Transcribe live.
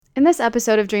In this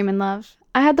episode of Dream and Love,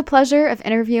 I had the pleasure of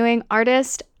interviewing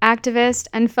artist, activist,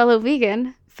 and fellow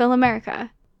vegan, Phil America.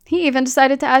 He even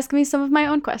decided to ask me some of my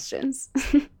own questions.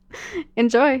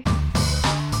 Enjoy!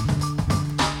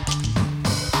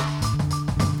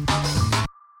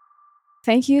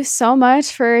 Thank you so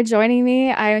much for joining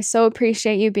me. I so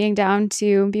appreciate you being down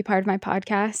to be part of my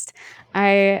podcast.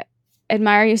 I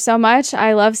admire you so much.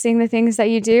 I love seeing the things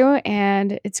that you do,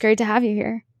 and it's great to have you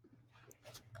here.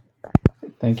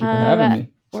 Thank you for having me.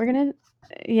 We're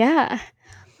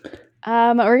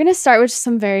gonna start with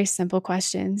some very simple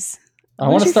questions. I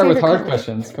want to start with hard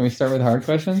questions. Can we start with hard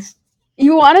questions?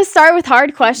 You want to start with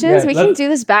hard questions? Yeah, we can do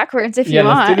this backwards if you want.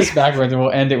 Yeah, let's do this backwards and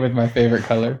we'll end it with my favorite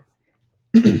color.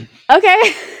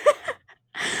 Okay.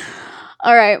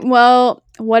 All right. Well,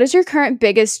 what is your current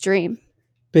biggest dream?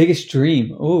 Biggest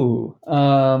dream? Ooh.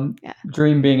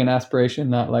 Dream being an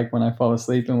aspiration, not like when I fall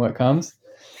asleep and what comes.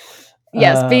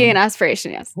 Yes, being an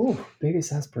aspiration, yes. Ooh,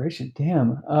 biggest aspiration.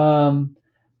 Damn.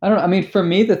 I don't know. I mean, for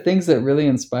me, the things that really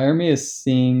inspire me is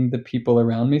seeing the people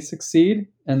around me succeed.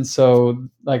 And so,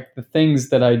 like, the things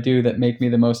that I do that make me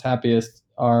the most happiest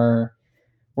are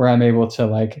where I'm able to,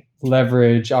 like,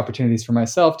 leverage opportunities for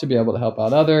myself to be able to help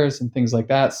out others and things like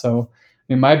that. So,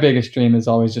 I mean, my biggest dream is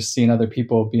always just seeing other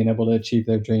people being able to achieve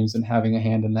their dreams and having a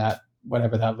hand in that,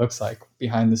 whatever that looks like,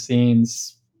 behind the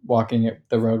scenes, walking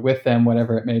the road with them,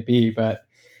 whatever it may be. But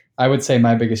I would say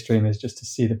my biggest dream is just to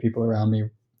see the people around me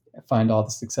find all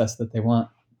the success that they want.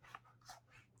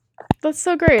 That's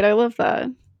so great. I love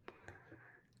that.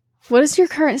 What is your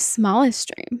current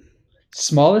smallest dream?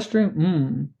 Smallest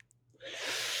dream?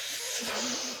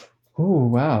 Oh,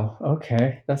 wow.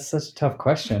 Okay. That's such a tough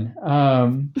question.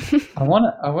 I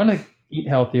want to eat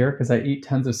healthier because I eat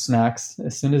tons of snacks.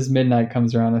 As soon as midnight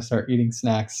comes around, I start eating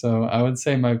snacks. So I would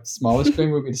say my smallest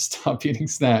dream would be to stop eating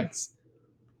snacks.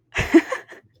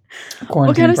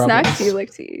 What kind of snacks do you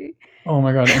like to eat? Oh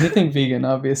my God, anything vegan,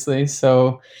 obviously.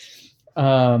 So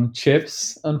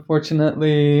chips,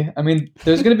 unfortunately. I mean,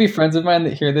 there's going to be friends of mine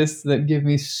that hear this that give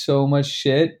me so much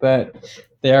shit, but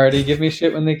they already give me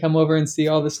shit when they come over and see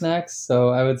all the snacks. So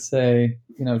I would say,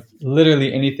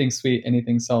 literally anything sweet,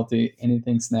 anything salty,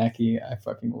 anything snacky, I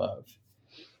fucking love.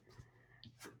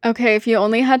 Okay, if you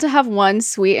only had to have one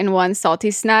sweet and one salty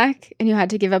snack and you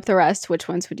had to give up the rest, which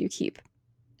ones would you keep?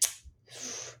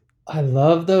 I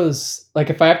love those. Like,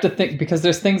 if I have to think, because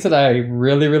there's things that I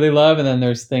really, really love, and then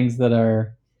there's things that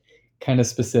are kind of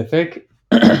specific,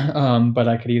 but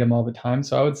I could eat them all the time.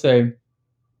 So I would say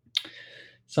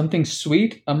something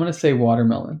sweet. I'm going to say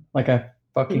watermelon. Like, I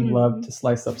fucking love to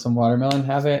slice up some watermelon,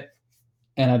 have it,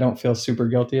 and I don't feel super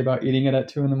guilty about eating it at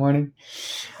 2 a.m.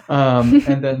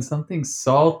 And then something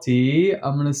salty,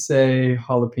 I'm going to say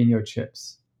jalapeno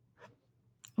chips.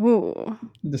 Ooh,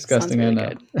 disgusting. Really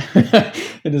I know.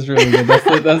 It is really good.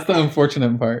 That's the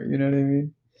unfortunate part. You know what I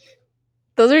mean?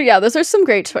 Those are some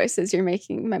great choices. You're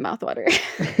making my mouth water.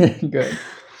 Good.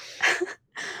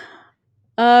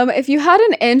 If you had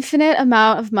an infinite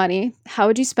amount of money, how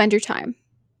would you spend your time?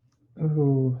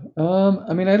 Ooh,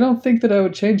 I mean, I don't think that I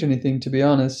would change anything, to be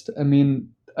honest. I mean,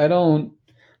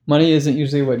 money isn't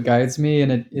usually what guides me,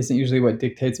 and it isn't usually what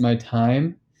dictates my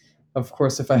time. Of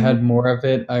course, if I had more of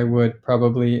it, I would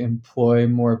probably employ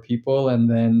more people and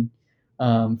then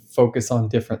focus on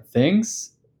different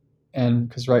things. And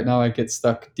because right now I get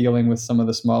stuck dealing with some of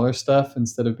the smaller stuff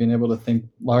instead of being able to think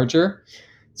larger.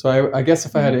 So I guess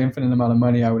if I had an infinite amount of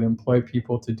money, I would employ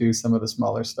people to do some of the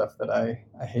smaller stuff that I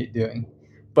hate doing.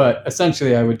 But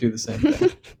essentially, I would do the same thing.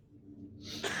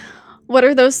 What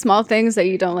are those small things that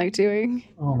you don't like doing?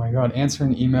 Oh my God,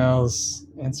 answering emails,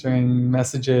 answering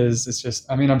messages. It's just,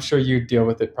 I mean, I'm sure you deal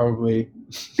with it probably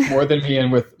more than me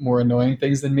and with more annoying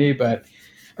things than me. But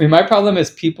I mean, my problem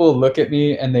is people look at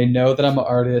me and they know that I'm an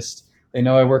artist. They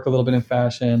know I work a little bit in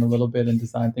fashion, a little bit in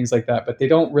design, things like that. But they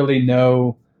don't really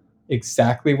know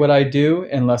exactly what I do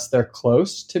unless they're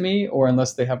close to me or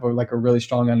unless they have a really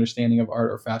strong understanding of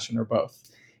art or fashion or both.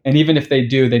 And even if they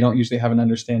do, they don't usually have an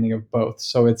understanding of both.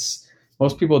 So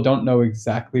most people don't know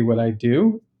exactly what I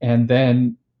do, and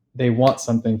then they want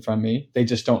something from me. They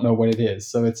just don't know what it is.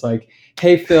 So it's like,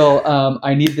 hey, Phil,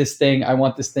 I need this thing. I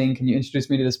want this thing. Can you introduce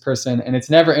me to this person? And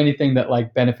it's never anything that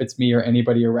like benefits me or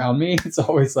anybody around me. It's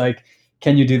always like,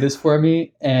 can you do this for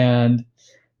me? And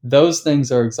those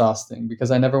things are exhausting because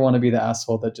I never want to be the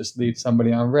asshole that just leaves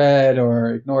somebody on red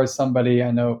or ignores somebody. I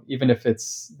know even if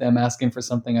it's them asking for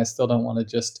something, I still don't want to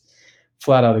just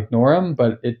flat out ignore them,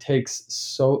 but it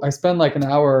takes I spend like an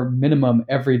hour minimum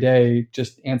every day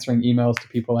just answering emails to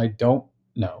people I don't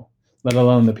know, let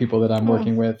alone the people that I'm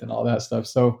working with and all that stuff.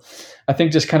 So I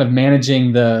think just kind of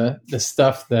managing the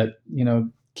stuff that,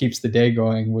 keeps the day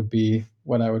going would be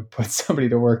what I would put somebody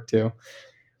to work to.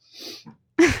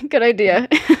 Good idea.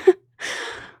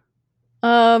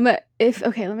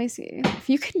 Okay, let me see. If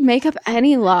you could make up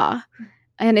any law,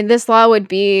 and this law would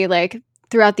be like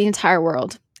throughout the entire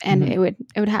world, and Mhm.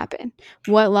 it would happen,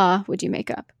 what law would you make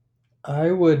up?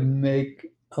 I would make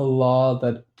a law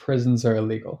that prisons are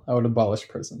illegal. I would abolish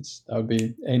prisons. That would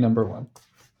be a number one.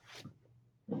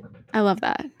 I love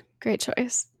that. Great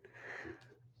choice.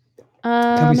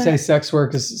 Can we say Um, sex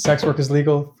work is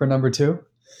legal for number two?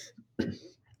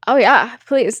 oh yeah,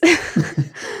 please.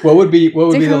 What would be the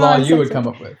law Decriminalize you sex would work. come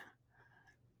up with?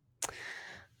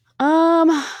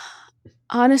 Um,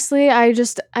 honestly, I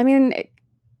mean,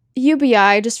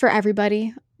 UBI just for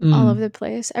everybody all over Mm, the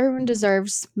place. Everyone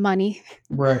deserves money.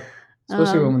 right.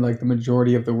 Especially Um, when like the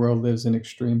majority of the world lives in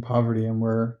extreme poverty and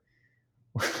where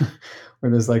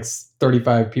there's like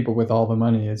 35 people with all the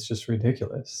money. It's just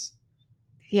ridiculous.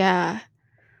 yeah.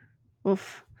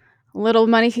 Oof. A little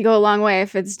money can go a long way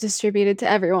if it's distributed to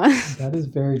everyone. That is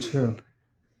very true.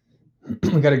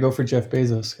 We got to go for Jeff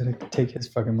Bezos. Got to take his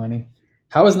fucking money.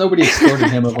 How has nobody extorted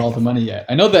him of all the money yet?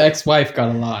 I know the ex-wife got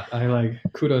a lot. I like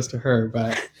kudos to her,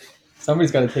 but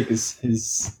somebody's got to take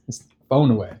his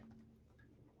phone away.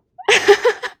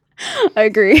 I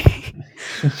agree.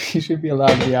 He should be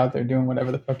allowed to be out there doing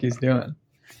whatever the fuck he's doing.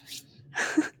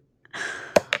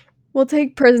 We'll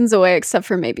take prisons away except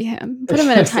for maybe him. Put him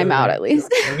in a timeout at least.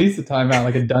 At least a timeout,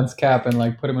 like a dunce cap, and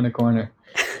like put him in a corner.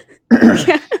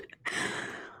 Yeah.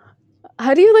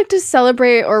 How do you like to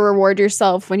celebrate or reward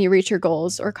yourself when you reach your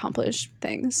goals or accomplish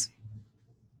things?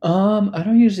 I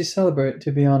don't usually celebrate,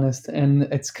 to be honest, and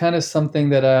it's kind of something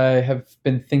that I have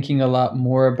been thinking a lot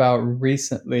more about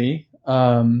recently.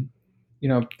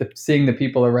 Seeing the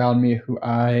people around me who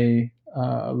I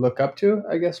look up to,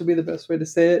 I guess would be the best way to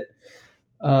say it.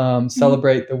 Mhm.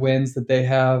 Celebrate the wins that they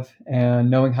have, and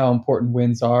knowing how important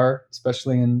wins are,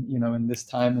 especially in this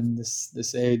time and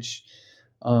this age,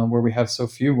 where we have so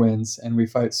few wins and we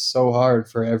fight so hard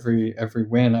for every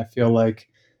win. I feel like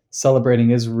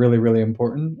celebrating is really really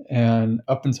important, and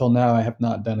up until now I have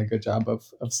not done a good job of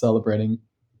celebrating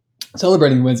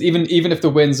wins, even if the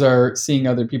wins are seeing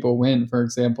other people win, for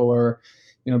example, or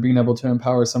being able to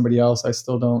empower somebody else. I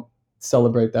still don't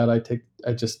celebrate that.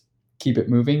 I just keep it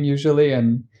moving usually,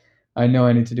 and I know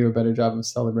I need to do a better job of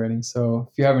celebrating. So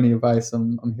if you have any advice,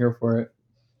 I'm here for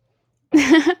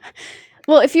it.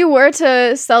 Well, if you were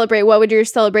to celebrate, what would your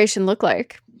celebration look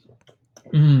like?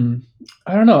 mm,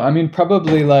 I don't know. I mean,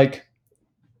 probably like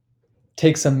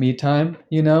take some me time,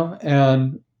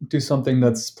 and do something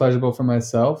that's pleasurable for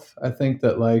myself. I think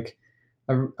that like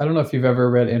I don't know if you've ever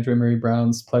read Andrea Marie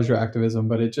Brown's Pleasure Activism,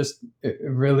 but it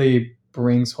really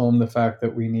brings home the fact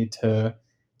that we need to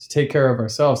take care of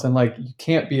ourselves. And like you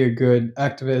can't be a good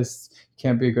activist, you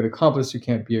can't be a good accomplice, you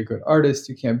can't be a good artist,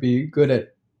 you can't be good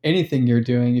at anything you're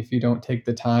doing if you don't take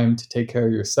the time to take care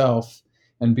of yourself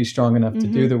and be strong enough to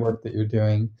do Hmm. the work that you're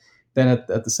doing. Then at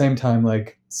the same time,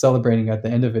 like celebrating at the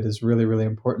end of it is really, really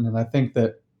important. And I think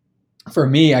that for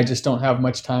me, I just don't have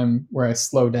much time where I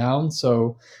slow down.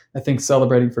 So I think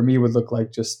celebrating for me would look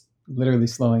like just literally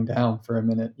slowing down for a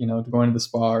minute, going to the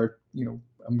spa, or,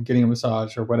 I'm getting a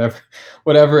massage or whatever,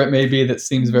 whatever it may be that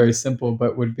seems very simple,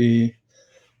 but would be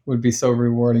so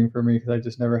rewarding for me because I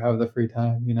just never have the free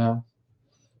time.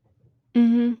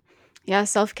 Hmm. Yeah,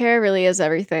 self-care really is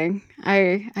everything.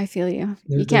 I feel you.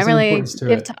 You can't There's an really importance to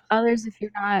give it. to others if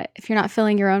you're not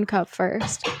filling your own cup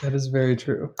first. That is very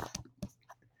true.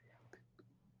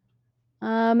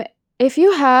 Um, if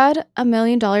you had $1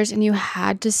 million and you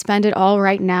had to spend it all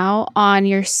right now on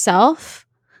yourself,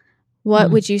 Mm.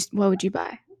 what would you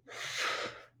buy?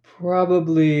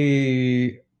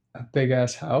 Probably a big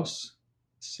ass house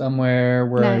somewhere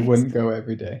where I Nice. wouldn't go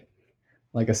every day.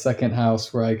 Like a second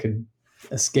house where I could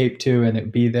escape to and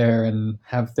it be there and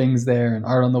have things there and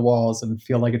art on the walls and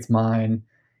feel like it's mine,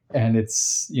 and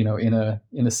it's in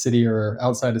a city or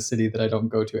outside a city that I don't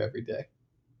go to every day.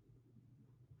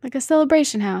 Like a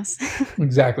celebration house.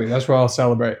 Exactly. That's where I'll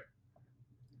celebrate.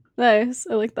 Nice.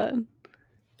 I like that.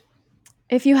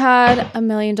 If you had $1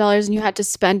 million and you had to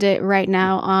spend it right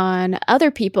now on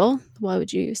other people, what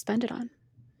would you spend it on?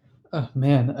 Oh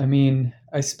man, I mean,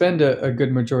 I spend a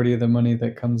good majority of the money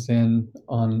that comes in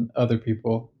on other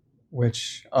people,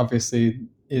 which obviously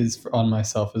is on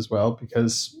myself as well,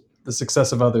 because the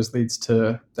success of others leads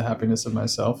to the happiness of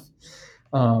myself.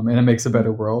 And it makes a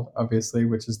better world, obviously,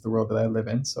 which is the world that I live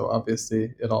in. So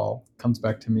obviously, it all comes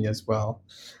back to me as well.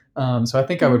 So I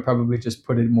think I Mhm. would probably just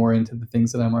put it more into the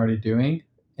things that I'm already doing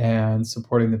and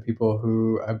supporting the people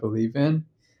who I believe in.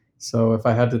 So if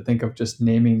I had to think of just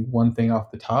naming one thing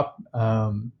off the top,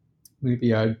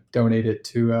 maybe I'd donate it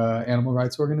to an animal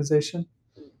rights organization.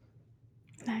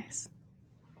 Nice.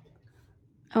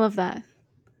 I love that.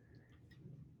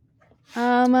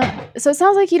 So it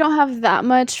sounds like you don't have that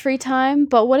much free time,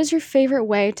 but what is your favorite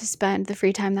way to spend the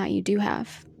free time that you do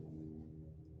have?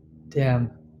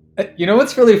 Damn. You know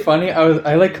what's really funny?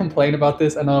 I like complain about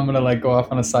this. I know I'm gonna like go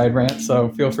off on a side rant, so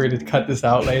feel free to cut this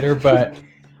out later. But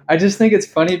I just think it's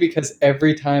funny because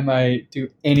every time I do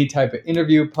any type of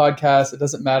interview, podcast, it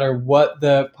doesn't matter what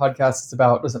the podcast is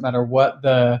about, doesn't matter what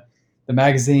the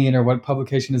magazine or what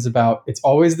publication is about. It's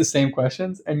always the same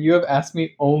questions, and you have asked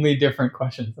me only different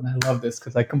questions, and I love this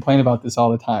because I complain about this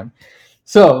all the time.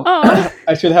 So Oh,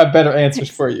 I should have better answers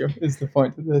thanks. for you. Is the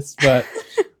point of this? But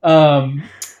um,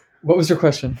 what was your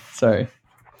question? Sorry.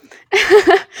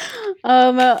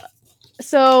 um,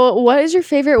 so what is your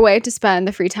favorite way to spend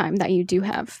the free time that you do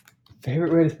have?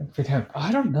 Favorite way to spend free time?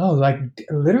 I don't know. Like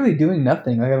literally doing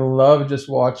nothing. Like I love just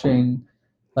watching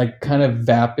like kind of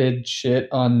vapid shit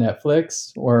on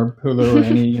Netflix or Hulu or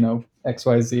any,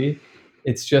 XYZ.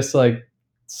 It's just like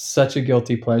such a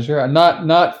guilty pleasure. I'm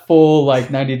not full like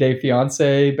 90 Day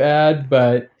Fiance bad,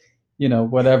 but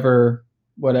whatever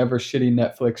shitty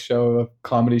Netflix show, a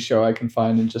comedy show I can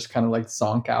find and just kind of like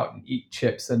zonk out and eat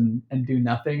chips and do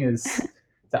nothing is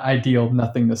the ideal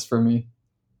nothingness for me.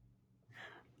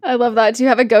 I love that. Do you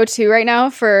have a go-to right now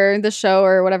for the show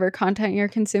or whatever content you're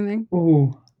consuming?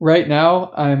 Ooh, right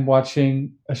now I'm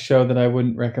watching a show that I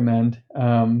wouldn't recommend.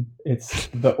 It's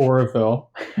The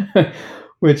Orville,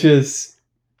 which is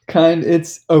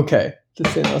it's okay to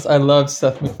say the least. I love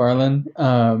Seth MacFarlane.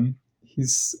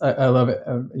 I love it.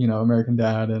 American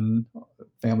Dad and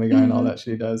Family Guy and all Mhm. that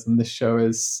shit he does. And this show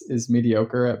is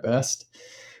mediocre at best,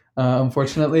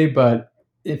 unfortunately. But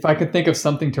if I could think of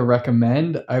something to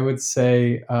recommend, I would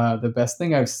say the best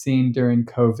thing I've seen during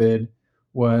COVID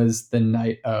was The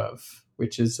Night of,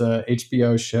 which is a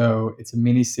HBO show. It's a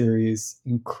mini series,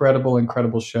 incredible,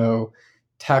 incredible show.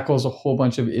 Tackles a whole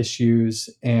bunch of issues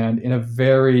and in a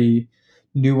very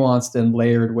nuanced and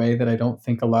layered way that I don't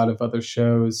think a lot of other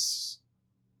shows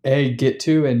A get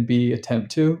to and B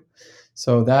attempt to.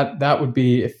 So that would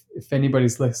be if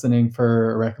anybody's listening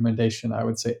for a recommendation, I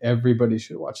would say everybody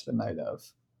should watch The Night of.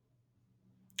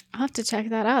 I'll have to check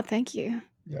that out. Thank you.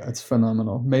 Yeah, it's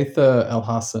phenomenal. Maitha El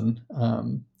Hassan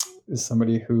is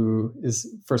somebody who is,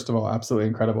 first of all, absolutely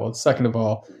incredible. Second of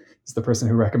all, is the person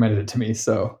who recommended it to me.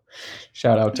 So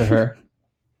shout out to her.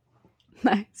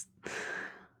 Nice.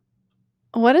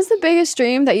 What is the biggest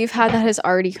dream that you've had that has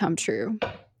already come true?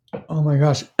 Oh my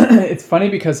gosh. It's funny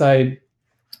because I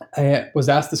was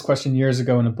asked this question years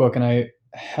ago in a book, and I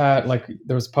had like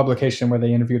there was a publication where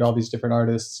they interviewed all these different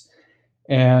artists,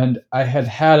 and I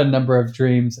had a number of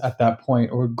dreams at that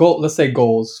point, or let's say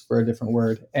goals for a different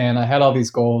word, and I had all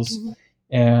these goals, Mhm.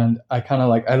 and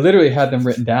I literally had them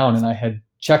written down, and I had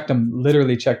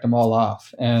literally checked them all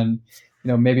off, and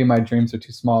maybe my dreams are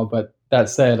too small, but that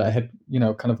said, I had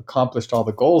kind of accomplished all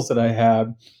the goals that I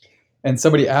had, and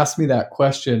somebody asked me that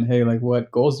question, hey, like what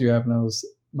goals do you have? And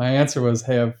my answer was,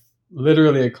 hey, I've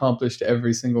literally accomplished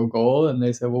every single goal. And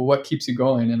they said, well, what keeps you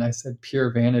going? And I said, pure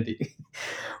vanity,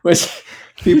 which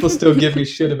people still give me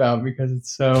shit about because it's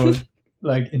so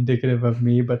like indicative of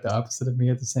me, but the opposite of me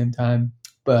at the same time.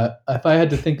 But if I had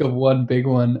to think of one big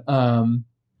one, I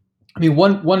mean,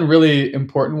 one really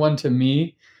important one to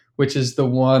me, which is the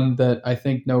one that I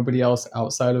think nobody else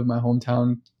outside of my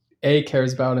hometown A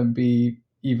cares about and B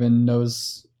even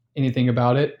knows anything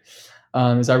about it,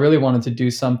 is I really wanted to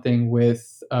do something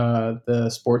with the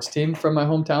sports team from my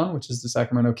hometown, which is the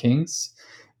Sacramento Kings.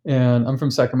 And I'm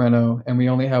from Sacramento, and we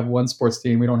only have one sports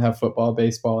team. We don't have football,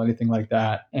 baseball, anything like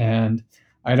that. And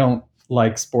I don't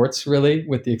like sports really,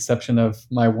 with the exception of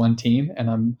my one team, and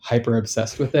I'm hyper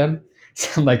obsessed with them.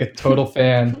 So I'm like a total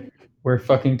fan. We're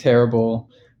fucking terrible.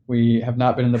 We have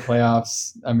not been in the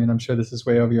playoffs. I mean, I'm sure this is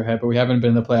way over your head, but we haven't been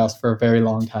in the playoffs for a very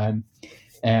long time.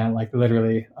 And like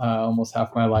literally almost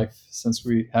half my life since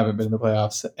we haven't been in the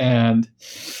playoffs. And,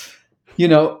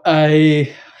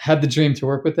 I had the dream to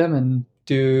work with them, and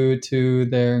due to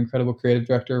their incredible creative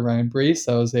director, Ryan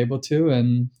Brees, I was able to.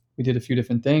 And we did a few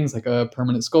different things like a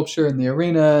permanent sculpture in the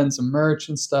arena and some merch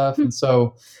and stuff. And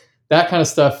so that kind of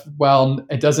stuff, while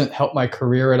it doesn't help my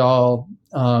career at all,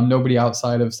 nobody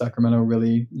outside of Sacramento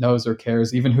really knows or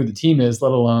cares, even who the team is,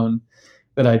 let alone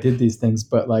that I did these things.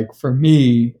 But like for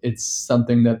me, it's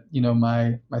something that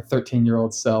my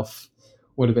 13-year-old self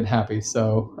would have been happy.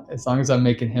 So as long as I'm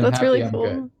making him That's happy, really I'm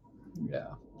good. cool. Yeah.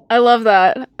 I love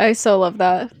that. I so love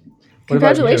that. What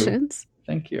about you? Congratulations.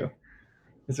 Thank you.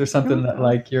 Is there You're something that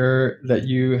welcome. that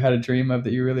you had a dream of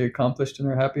that you really accomplished and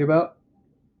are happy about?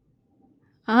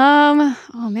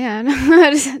 Oh man,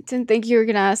 I just didn't think you were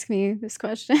gonna ask me this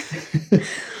question.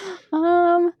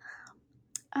 um,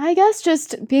 I guess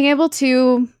just being able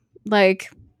to like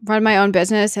run my own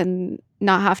business and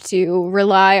not have to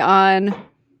rely on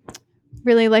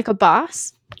really like a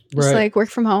boss. Just Right. like work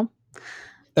from home.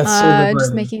 That's so Just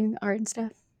liberating. making art and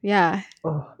stuff. Yeah,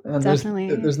 Oh, and definitely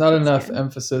there's not feels enough good.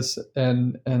 emphasis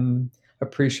and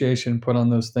appreciation put on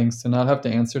those things. To not have to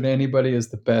answer to anybody is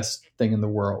the best thing in the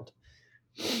world.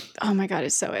 Oh my god,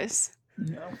 it so is.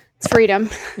 You know, It's freedom.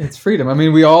 it's freedom. I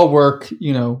mean, we all work.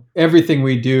 You know, everything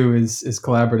we do is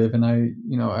collaborative. And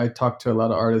I talk to a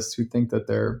lot of artists who think that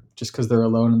they're just because they're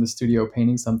alone in the studio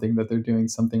painting something that they're doing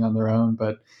something on their own.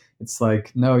 But it's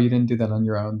like, no, you didn't do that on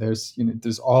your own. There's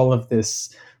all of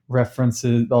this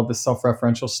references, all this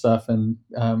self-referential stuff, and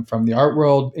from the art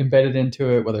world embedded into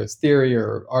it, whether it's theory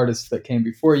or artists that came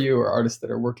before you or artists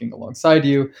that are working alongside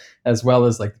you, as well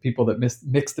as like the people that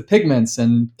mixed the pigments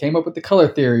and came up with the color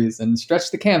theories and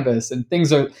stretched the canvas and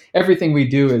things are everything we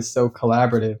do is so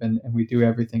collaborative and we do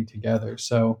everything together.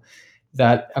 So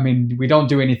that, I mean, we don't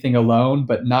do anything alone,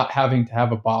 but not having to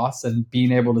have a boss and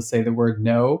being able to say the word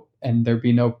no and there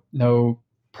be no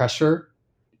pressure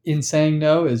in saying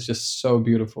no is just so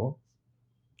beautiful.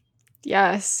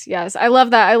 Yes, yes. I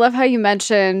love that. I love how you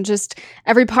mentioned just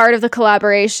every part of the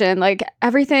collaboration. Like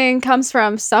everything comes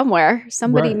from somewhere.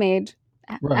 Somebody Right, made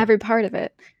right. every part of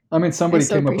it. I mean, I somebody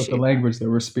so came up with the appreciate that. language that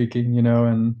we're speaking,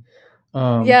 and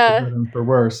for Yeah. better and for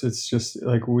worse, it's just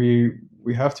like we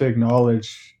have to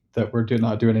acknowledge that we're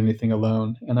not doing anything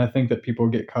alone. And I think that people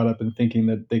get caught up in thinking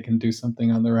that they can do something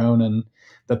on their own and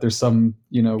that there's some,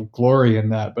 glory in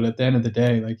that. But at the end of the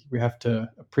day, like we have to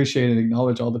appreciate and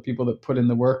acknowledge all the people that put in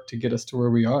the work to get us to where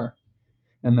we are.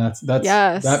 And that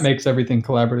Yes. makes everything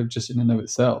collaborative just in and of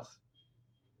itself.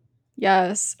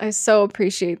 Yes. I so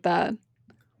appreciate that.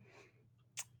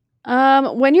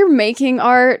 When you're making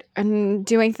art and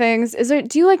doing things,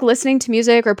 do you like listening to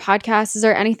music or podcasts? Is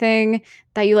there anything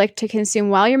that you like to consume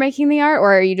while you're making the art,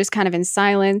 or are you just kind of in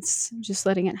silence, just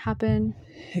letting it happen?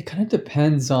 It kind of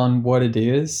depends on what it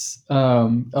is. A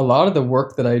lot of the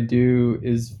work that I do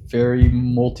is very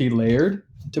multi-layered,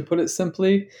 to put it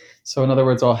simply. So, in other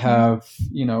words, I'll Mhm. have,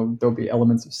 there'll be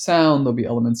elements of sound, there'll be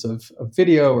elements of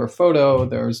video or photo.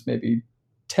 There's maybe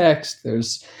text.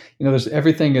 There's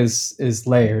everything is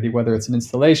layered, whether it's an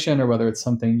installation or whether it's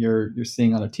something you're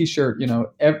seeing on a T-shirt.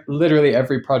 Literally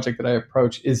every project that I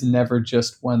approach is never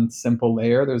just one simple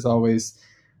layer. There's always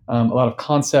a lot of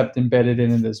concept embedded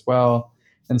in it as well.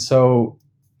 And so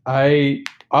I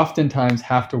oftentimes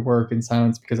have to work in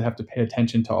silence because I have to pay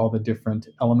attention to all the different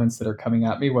elements that are coming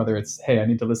at me, whether it's, hey, I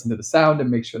need to listen to the sound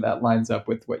and make sure that lines up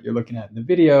with what you're looking at in the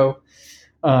video.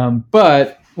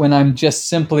 But when I'm just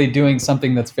simply doing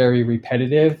something that's very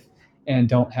repetitive and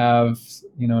don't have,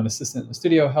 an assistant in the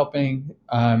studio helping,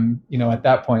 at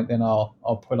that point, then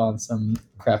I'll put on some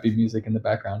crappy music in the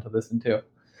background to listen to.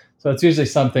 So it's usually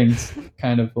something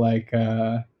kind of like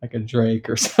a Drake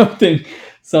or something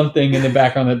in the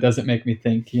background that doesn't make me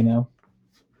think.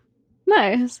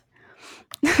 Nice.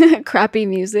 Crappy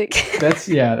music. That's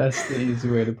the easy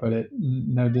way to put it.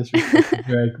 No disrespect to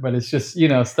Drake, but it's just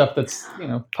stuff that's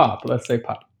pop. Let's say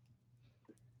pop.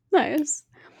 Nice.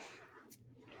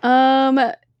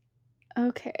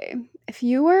 Okay. If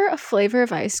you were a flavor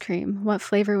of ice cream, what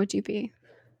flavor would you be?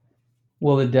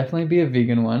 Will it definitely be a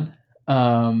vegan one?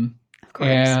 Of course.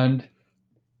 And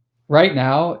right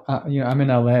now, I'm in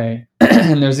LA,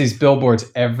 and there's these billboards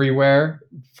everywhere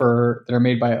that are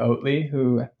made by Oatly,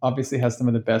 who obviously has some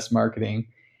of the best marketing.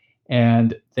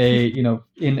 And they,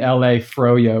 in LA,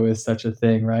 Froyo is such a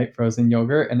thing, right? Frozen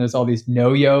yogurt, and there's all these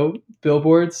No-Yo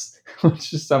billboards, which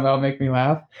just somehow make me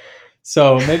laugh.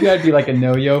 So maybe I'd be like a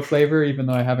No-Yo flavor, even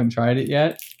though I haven't tried it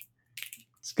yet.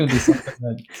 It's going to be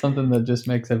something that just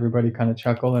makes everybody kind of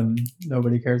chuckle and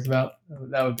nobody cares about.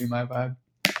 That would be my vibe.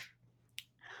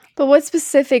 But what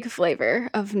specific flavor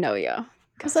of Noyo?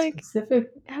 Because like Specific.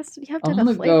 you have to have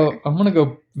a flavor. I'm gonna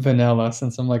go vanilla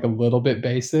since I'm like a little bit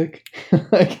basic.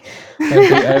 like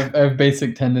I have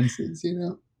basic tendencies.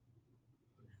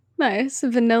 Nice.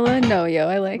 Vanilla Noyo.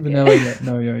 I like Vanilla, it. yeah,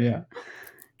 no, yeah.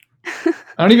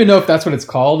 I don't even know if that's what it's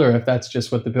called or if that's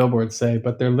just what the billboards say,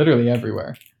 but they're literally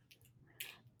everywhere.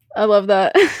 I love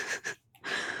that.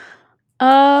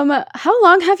 How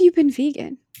long have you been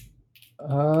vegan?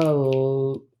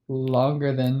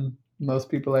 Longer than most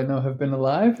people I know have been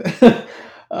alive.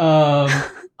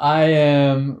 I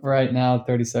am right now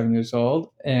 37 years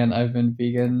old, and I've been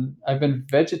vegan. I've been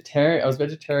vegetarian. I was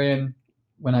vegetarian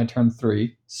when I turned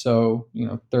 3, so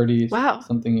 30 Wow.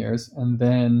 something years, and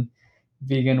then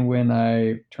vegan when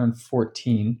I turned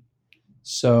 14.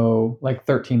 So like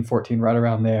 13, 14, right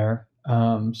around there.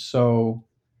 So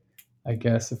I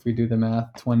guess if we do the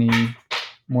math,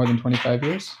 more than 25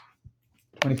 years,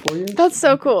 24 years. That's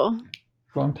so cool.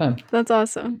 Long time. That's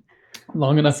awesome.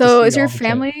 Long enough to So see is your all the change.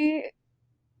 family,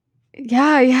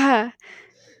 yeah.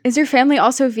 Is your family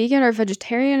also vegan or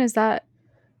vegetarian? Is that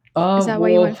why you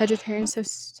Well, went vegetarian so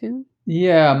soon?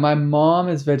 yeah, my mom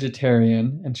is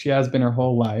vegetarian and she has been her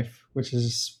whole life, which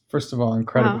is, first of all,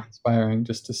 incredibly Wow. inspiring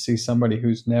just to see somebody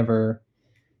who's never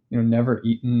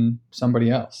eaten somebody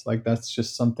else. Like that's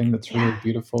just something that's really Yeah.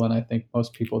 beautiful. And I think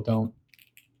most people don't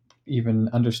even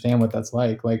understand what that's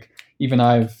like. Like even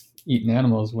I've eaten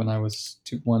animals when I was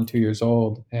 2 years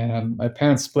old, and my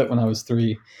parents split when I was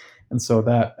 3, and so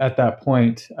that at that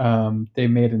point they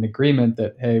made an agreement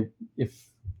that hey, if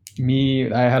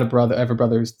I had a brother, I have a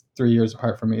brother who's 3 years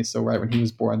apart from me, so right when he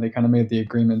was born, they kind of made the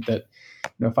agreement that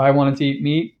if I wanted to eat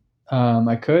meat,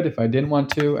 I could. If I didn't want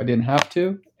to, I didn't have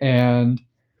to, and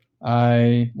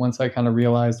once I kind of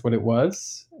realized what it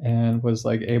was and was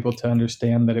like able to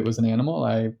understand that it was an animal,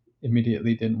 I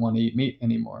immediately didn't want to eat meat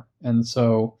anymore. And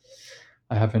so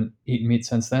I haven't eaten meat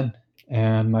since then.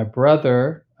 And my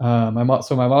brother, my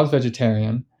mom's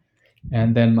vegetarian,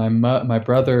 and then my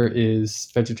brother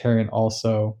is vegetarian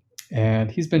also,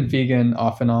 and he's been vegan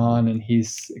off and on, and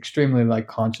he's extremely like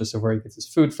conscious of where he gets his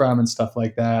food from and stuff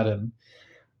like that. And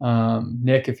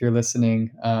Nick, if you're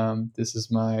listening, this is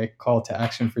my call to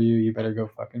action for you. You better go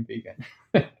fucking vegan.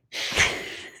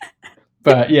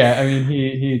 But yeah, I mean,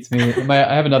 he eats meat.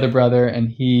 I have another brother, and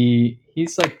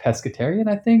he's like pescatarian,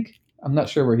 I think. I'm not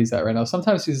sure where he's at right now.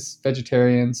 Sometimes he's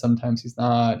vegetarian, sometimes he's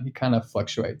not. He kind of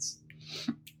fluctuates.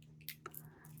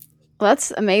 Well,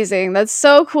 that's amazing. That's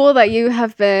so cool that you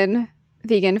have been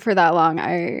vegan for that long.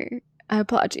 I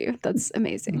applaud you. That's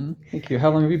amazing. Thank you. How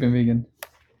long have you been vegan?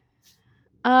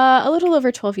 A little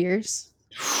over 12 years.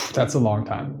 That's a long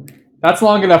time. That's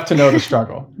long enough to know the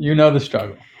struggle. You know the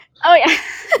struggle. Oh yeah.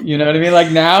 You know what I mean?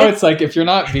 Like now it's like if you're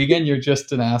not vegan, you're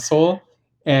just an asshole.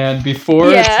 And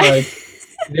before Yeah. it's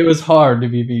like it was hard to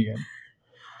be vegan.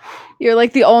 You're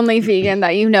like the only vegan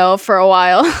that you know for a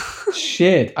while.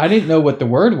 Shit, I didn't know what the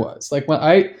word was. Like when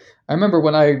I remember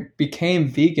when I became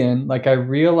vegan, like I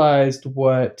realized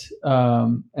what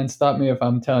and stop me if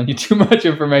I'm telling you too much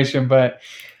information, but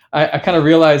I kind of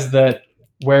realized that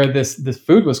where this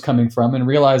food was coming from, and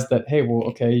realized that hey, well,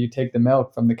 okay, you take the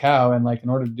milk from the cow, and like in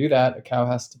order to do that, a cow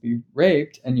has to be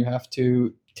raped, and you have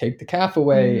to take the calf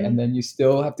away, and then you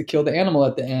still have to kill the animal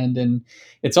at the end, and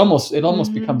it almost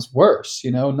becomes worse.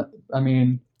 I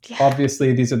mean, Yeah.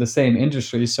 obviously these are the same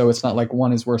industries, so it's not like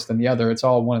one is worse than the other. It's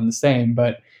all one and the same.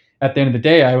 But at the end of the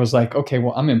day, I was like, okay,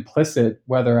 well, I'm implicit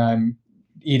whether I'm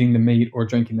eating the meat or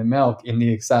drinking the milk in the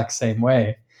exact same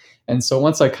way. And so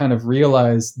once I kind of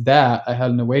realized that, I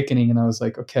had an awakening, and I was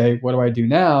like, okay, what do I do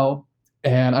now?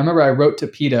 And I remember I wrote to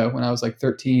PETA when I was like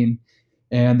 13,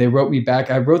 and they wrote me back.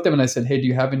 I wrote them and I said, hey, do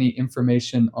you have any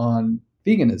information on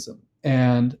veganism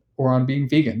or on being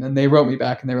vegan? And they wrote me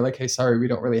back and they were like, hey, sorry, we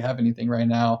don't really have anything right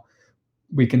now.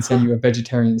 We can send you a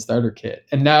vegetarian starter kit.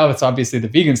 And now it's obviously the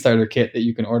vegan starter kit that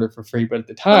you can order for free. But at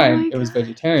the time, it was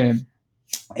vegetarian.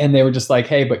 And they were just like,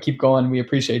 hey, but keep going. We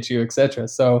appreciate you, etc.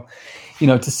 So,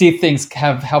 to see things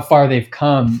have how far they've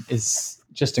come is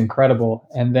just incredible.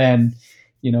 And then,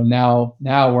 now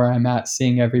where I'm at,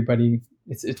 seeing everybody,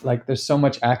 it's like there's so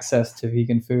much access to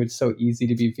vegan food. It's so easy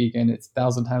to be vegan. It's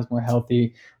 1,000 times more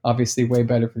healthy, obviously way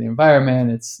better for the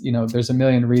environment. It's, there's a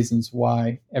million reasons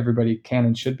why everybody can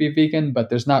and should be vegan, but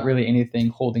there's not really anything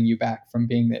holding you back from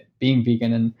being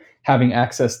vegan and having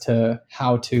access to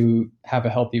how to have a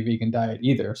healthy vegan diet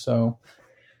either. So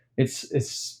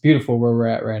it's beautiful where we're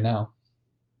at right now.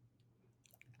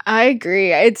 I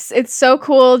agree. It's so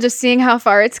cool just seeing how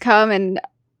far it's come, and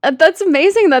that's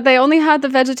amazing that they only had the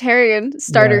vegetarian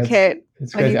starter kit.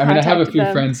 It's crazy. I mean, I have a few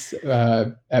friends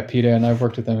at PETA, and I've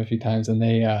worked with them a few times, and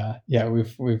they,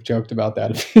 we've joked about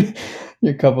that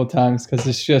a couple of times because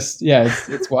it's just,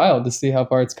 it's wild to see how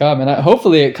far it's come, and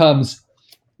hopefully it comes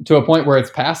to a point where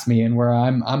it's past me and where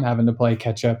I'm having to play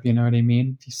catch up. You know what I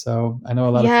mean? So I know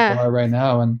a lot of people are right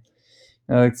now, and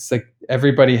it's like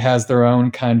everybody has their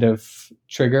own kind of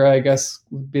trigger, I guess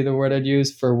would be the word I'd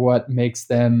use, for what makes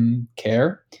them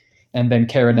care and then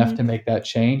care enough to make that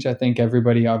change. I think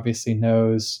everybody obviously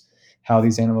knows how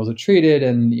these animals are treated,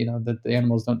 and that the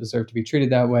animals don't deserve to be treated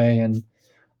that way, and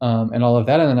all of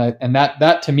that. And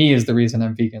that to me is the reason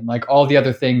I'm vegan. Like all the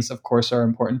other things, of course, are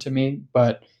important to me,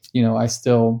 but I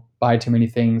still buy too many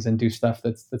things and do stuff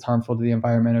that's harmful to the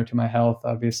environment or to my health,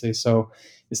 obviously. So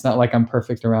it's not like I'm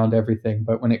perfect around everything,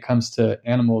 but when it comes to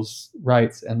animals'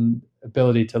 rights and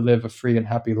ability to live a free and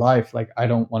happy life, like I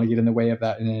don't want to get in the way of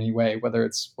that in any way, whether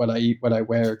it's what I eat, what I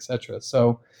wear, etc.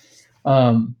 So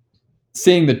um,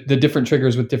 seeing the different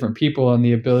triggers with different people and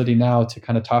the ability now to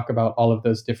kind of talk about all of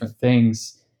those different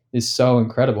things is so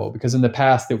incredible, because in the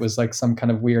past it was like some kind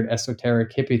of weird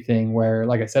esoteric hippie thing where,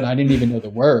 like I said, I didn't even know the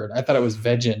word. I thought it was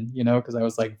vegan, because I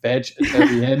was like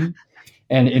vegetarian.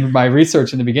 And in my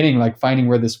research in the beginning, like finding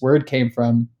where this word came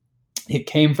from, it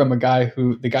came from the guy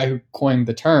who coined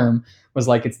the term was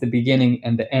like, it's the beginning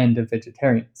and the end of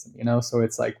vegetarianism, So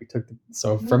it's like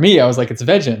so for me, I was like, it's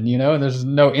vegan, and there's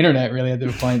no internet really at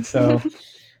the point. So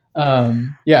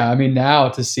yeah, I mean, now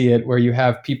to see it where you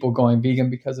have people going vegan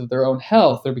because of their own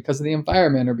health or because of the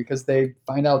environment or because they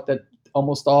find out that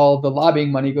almost all the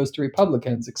lobbying money goes to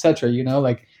Republicans, etc.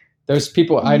 Like there's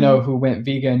people I know who went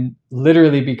vegan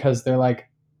literally because they're like,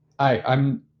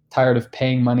 I'm tired of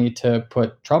paying money to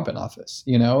put Trump in office,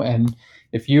 and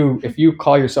if you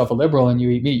call yourself a liberal and you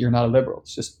eat meat, you're not a liberal.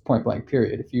 It's just point blank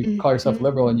period. If you call yourself a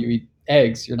liberal and you eat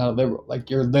eggs, you're not a liberal. Like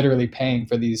you're literally paying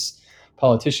for these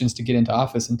politicians to get into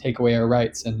office and take away our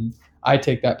rights. And I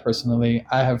take that personally.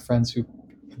 I have friends who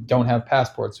don't have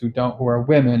passports, who are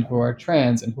women, who are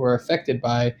trans, and who are affected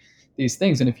by these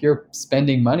things. And if you're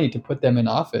spending money to put them in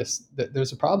office,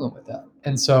 there's a problem with that.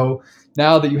 And so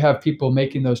now that you have people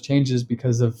making those changes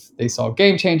because they saw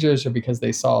Game Changers, or because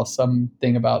they saw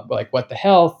something about like What the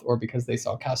Health, or because they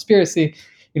saw Cowspiracy,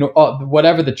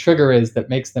 whatever the trigger is that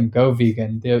makes them go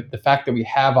vegan, the fact that we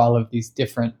have all of these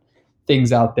different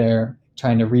things out there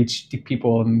trying to reach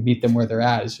people and meet them where they're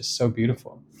at is just so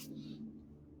beautiful.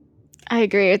 I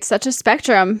agree. It's such a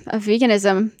spectrum of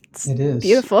veganism. It is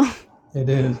beautiful. It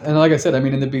is. And like I said, I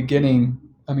mean, in the beginning,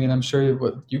 I mean, I'm sure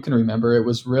what you can remember, it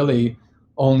was really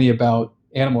only about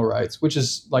animal rights, which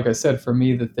is, like I said, for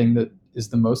me, the thing that is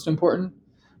the most important.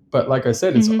 But like I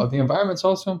said, the environment's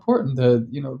also important.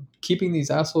 Keeping these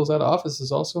assholes out of office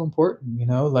is also important.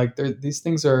 Like these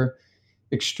things are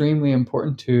extremely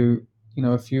important to,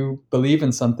 if you believe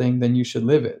in something, then you should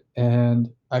live it.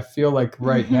 And I feel like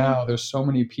right now there's so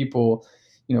many people,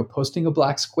 posting a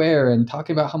black square and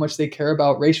talking about how much they care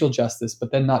about racial justice,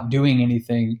 but then not doing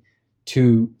anything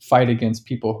to fight against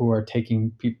people who are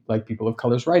taking people of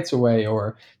color's rights away,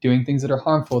 or doing things that are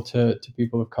harmful to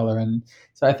people of color. And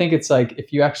so I think it's like,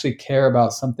 if you actually care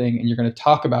about something and you're going to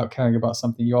talk about caring about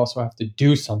something, you also have to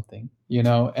do something,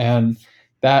 and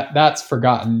that's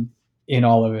forgotten in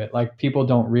all of it. Like people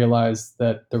don't realize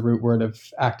that the root word of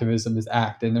activism is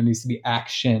act, and there needs to be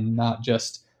action, not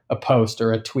just a post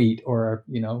or a tweet or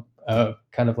a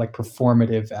kind of like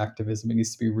performative activism. It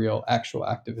needs to be real, actual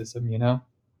activism.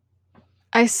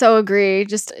 I so agree.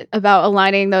 Just about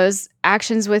aligning those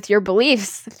actions with your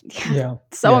beliefs. Yeah,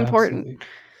 so important. Absolutely.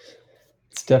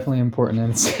 It's definitely important,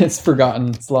 and it's forgotten.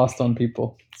 It's lost on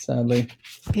people, sadly.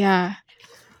 Yeah.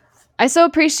 I so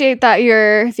appreciate that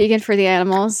you're vegan for the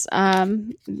animals.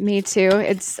 Me too.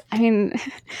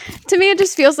 To me, it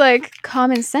just feels like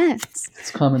common sense.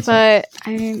 It's common sense. But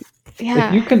I mean,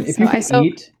 yeah.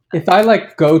 If I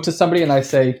like go to somebody and I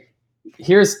say,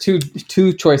 here's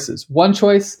two choices. One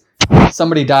choice,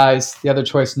 somebody dies. The other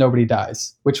choice, nobody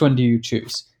dies. Which one do you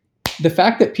choose? The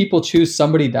fact that people choose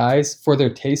somebody dies for their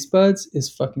taste buds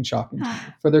is fucking shocking to me.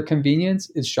 For their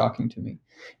convenience is shocking to me.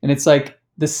 And it's like,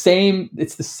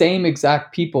 it's the same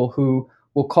exact people who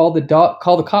will call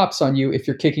the cops on you if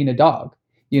you're kicking a dog,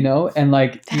 and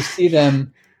like you see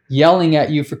them yelling at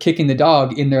you for kicking the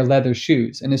dog in their leather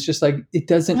shoes. And it's just like, it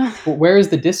doesn't, where is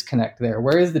the disconnect there?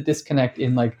 Where is the disconnect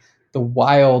in like the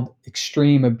wild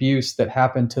extreme abuse that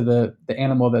happened to the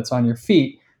animal that's on your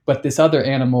feet, but this other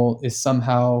animal is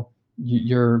somehow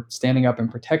you're standing up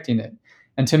and protecting it?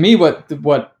 And to me,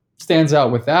 what stands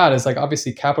out with that is like,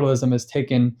 obviously capitalism has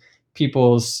taken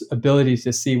people's ability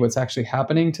to see what's actually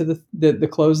happening to the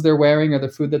clothes they're wearing or the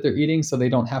food that they're eating, so they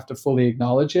don't have to fully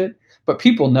acknowledge it. But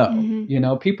people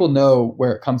know, people know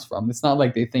where it comes from. It's not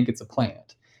like they think it's a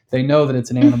plant. They know that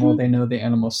it's an animal. They know the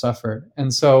animal suffered.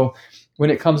 And so when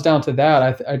it comes down to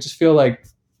that, I just feel like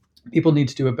people need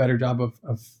to do a better job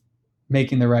of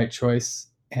making the right choice,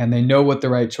 and they know what the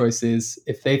right choice is.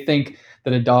 If they think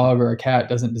that a dog or a cat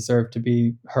doesn't deserve to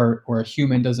be hurt, or a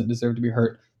human doesn't deserve to be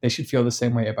hurt, they should feel the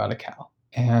same way about a cow.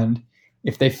 And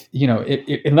if they,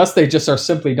 unless they just are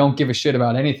simply don't give a shit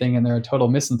about anything and they're a total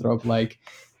misanthrope,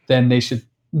 then they should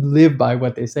live by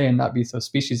what they say and not be so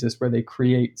speciesist, where they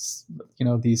create,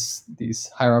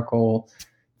 these hierarchical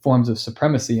forms of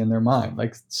supremacy in their mind.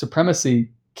 Like supremacy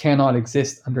cannot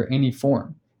exist under any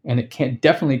form, and it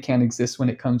definitely can't exist when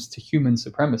it comes to human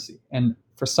supremacy. And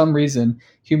for some reason,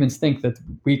 humans think that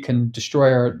we can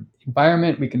destroy our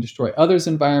environment, we can destroy others'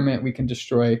 environment, we can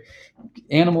destroy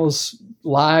animals'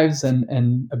 lives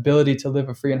and ability to live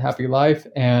a free and happy life,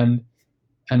 and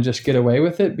just get away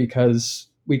with it because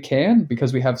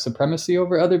because we have supremacy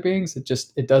over other beings.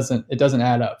 It doesn't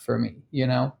add up for me, you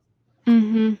know.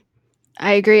 Mm-hmm.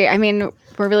 I agree. I mean,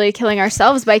 we're really killing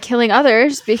ourselves by killing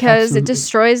others because it Absolutely.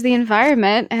 destroys the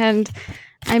environment. And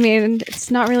I mean,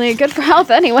 it's not really good for health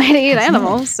anyway to eat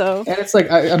animals. So, And it's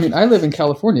like, I mean, I live in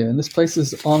California and this place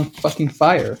is on fucking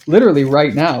fire. Literally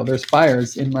right now, there's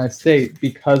fires in my state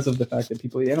because of the fact that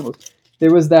people eat animals.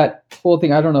 There was that whole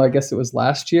thing, I don't know, I guess it was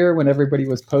last year when everybody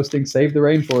was posting, save the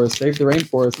rainforest, save the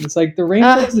rainforest. And it's like, the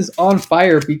rainforest is on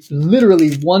fire, literally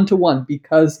 1-to-1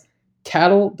 because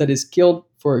cattle that is killed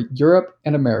for Europe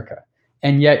and America.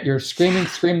 And yet you're screaming,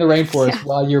 scream the rainforest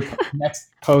while your next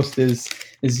post is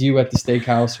you at the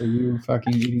steakhouse or you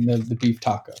fucking eating the beef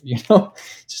taco, you know?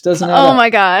 It just doesn't add up. my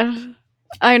God.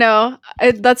 I know.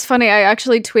 That's funny. I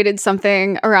actually tweeted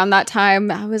something around that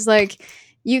time. I was like,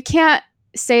 you can't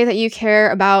say that you care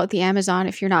about the Amazon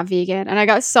if you're not vegan. And I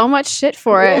got so much shit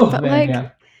for it. But Man, like,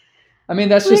 yeah. I mean,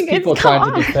 that's just people come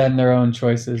trying to on. defend their own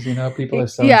choices, you know? People are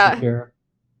so Yeah. insecure.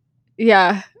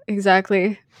 Yeah,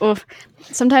 exactly. Oof.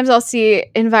 Sometimes I'll see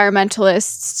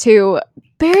environmentalists too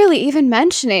barely even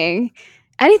mentioning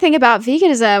anything about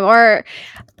veganism or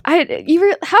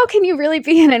how can you really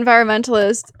be an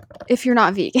environmentalist if you're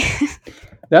not vegan?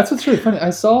 That's what's really funny. I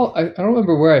don't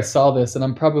remember where I saw this, and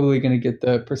I'm probably going to get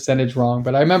the percentage wrong,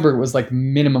 but I remember it was like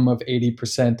minimum of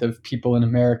 80% of people in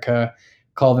America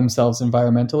call themselves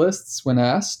environmentalists when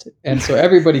asked. And so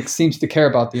everybody seems to care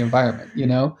about the environment, you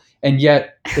know? And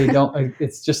yet they don't.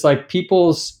 It's just like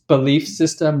people's belief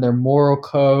system, their moral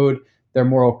code, their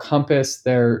moral compass,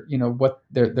 their, you know, what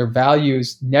their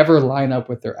values never line up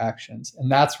with their actions.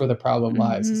 And that's where the problem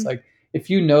lies. It's like, if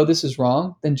you know this is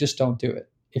wrong, then just don't do it.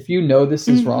 If you know this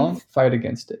is wrong, fight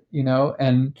against it, you know?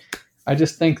 And I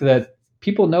just think that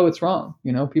people know it's wrong,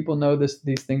 you know? People know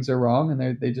these things are wrong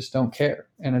and they just don't care.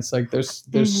 And it's like there's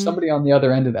somebody on the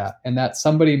other end of that. And that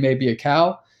somebody may be a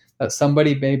cow, that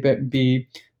somebody may be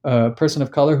a person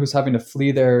of color who's having to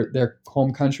flee their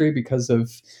home country because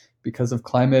of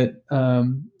climate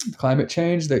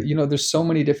change. That, you know, there's so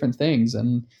many different things.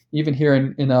 And even here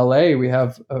in LA, we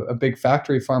have a big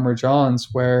factory, Farmer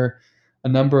John's, where a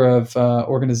number of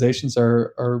organizations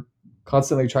are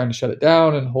constantly trying to shut it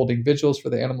down and holding vigils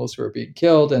for the animals who are being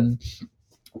killed. And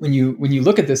when you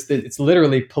look at this, it's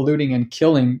literally polluting and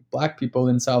killing Black people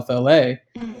in South LA.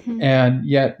 And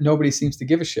yet nobody seems to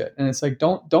give a shit. And it's like,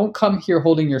 don't come here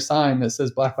holding your sign that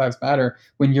says Black Lives Matter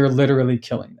when you're literally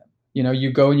killing them. You know,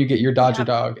 you go and you get your Dodger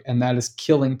dog, and that is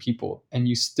killing people, and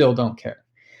you still don't care.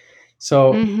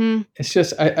 So it's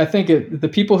just, I think the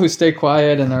people who stay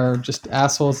quiet and are just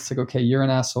assholes, it's like, okay, you're an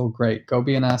asshole, great, go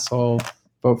be an asshole,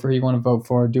 vote for who you want to vote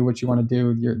for, do what you want to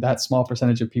do. That small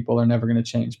percentage of people are never going to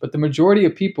change. But the majority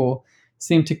of people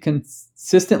seem to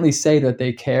consistently say that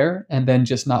they care and then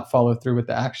just not follow through with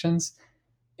the actions.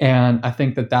 And I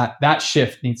think that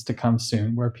shift needs to come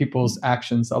soon, where people's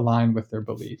actions align with their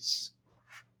beliefs.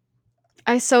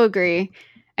 I so agree.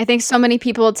 I think so many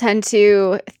people tend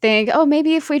to think, oh,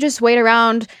 maybe if we just wait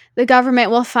around, the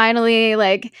government will finally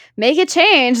like make a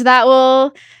change that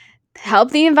will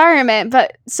help the environment.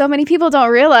 But so many people don't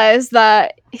realize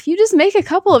that if you just make a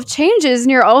couple of changes in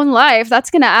your own life,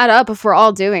 that's going to add up if we're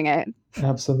all doing it.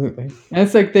 Absolutely. And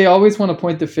it's like they always want to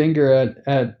point the finger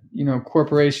at you know,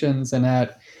 corporations and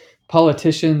at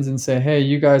politicians and say, hey,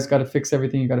 you guys got to fix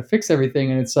everything. You got to fix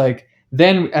everything. And it's like,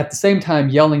 then at the same time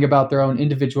yelling about their own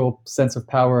individual sense of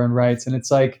power and rights. And it's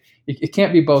like, it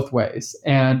can't be both ways.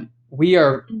 And we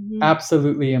are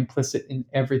absolutely implicit in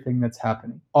everything that's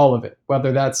happening, all of it,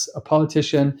 whether that's a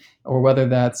politician or whether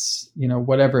that's, you know,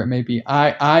 whatever it may be.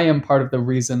 I am part of the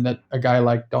reason that a guy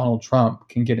like Donald Trump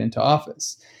can get into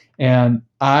office. And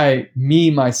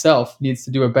myself needs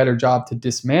to do a better job to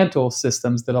dismantle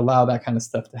systems that allow that kind of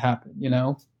stuff to happen, you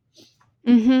know?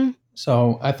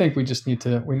 So I think we just need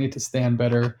to stand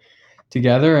better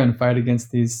together and fight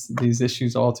against these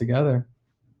issues all together.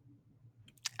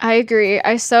 I agree.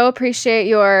 I so appreciate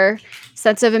your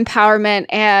sense of empowerment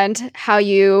and how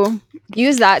you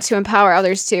use that to empower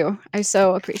others too. I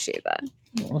so appreciate that.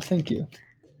 Well, thank you.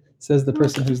 Says the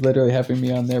person who's literally having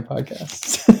me on their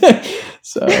podcast.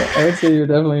 So I would say you're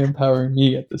definitely empowering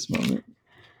me at this moment.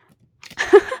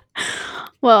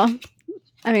 Well,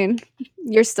 I mean,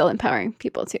 you're still empowering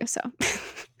people too, so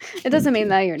it doesn't mean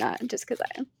that you're not just because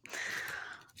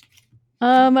I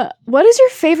am. What is your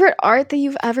favorite art that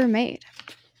you've ever made?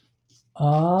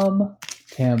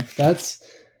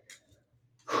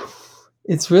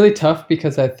 It's really tough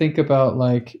because I think about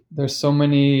like there's so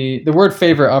many. The word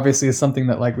favorite obviously is something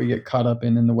that like we get caught up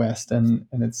in the West, and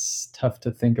it's tough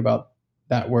to think about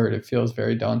that word. It feels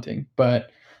very daunting.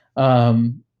 But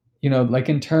um, like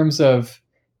in terms of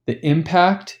the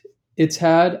impact it's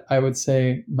had, I would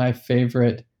say my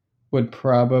favorite would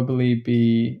probably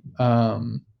be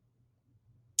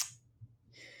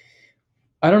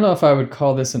I don't know if I would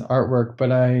call this an artwork,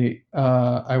 but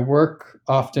I work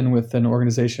often with an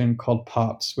organization called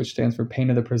POPS, which stands for Pain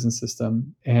of the Prison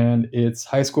System, and it's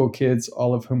high school kids,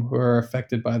 all of whom who are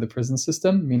affected by the prison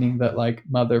system, meaning that like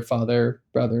mother, father,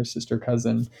 brother, sister,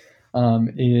 cousin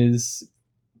is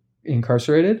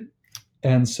incarcerated,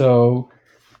 and so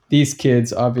these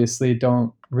kids obviously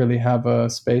don't really have a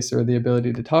space or the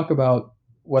ability to talk about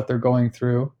what they're going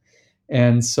through,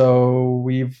 and so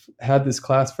we've had this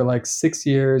class for like 6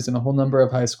 years in a whole number of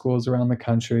high schools around the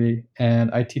country. And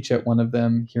I teach at one of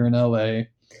them here in LA.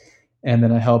 And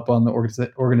then I help on the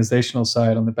organizational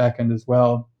side on the back end as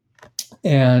well.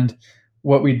 And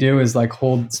what we do is like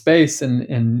hold space and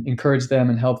encourage them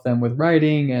and help them with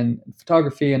writing and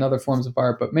photography and other forms of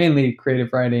art, but mainly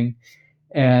creative writing.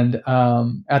 And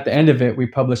at the end of it, we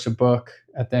publish a book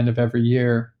at the end of every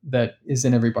year that is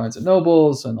in every Barnes and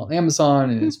Nobles and on Amazon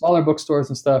and in smaller bookstores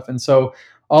and stuff. And so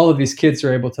all of these kids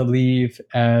are able to leave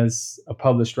as a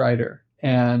published writer.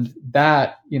 And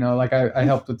that, like I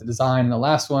helped with the design in the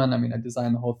last one. I mean, I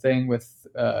designed the whole thing with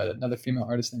another female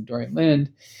artist named Dorian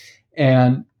Lind.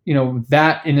 And,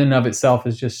 that in and of itself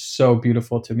is just so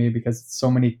beautiful to me because it's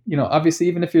so many, obviously,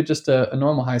 even if you're just a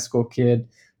normal high school kid,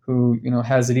 who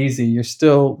has it easy, you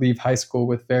still leave high school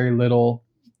with very little,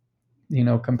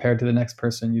 compared to the next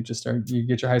person. You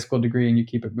get your high school degree and you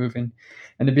keep it moving.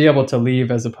 And to be able to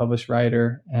leave as a published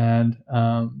writer and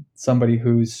somebody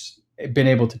who's been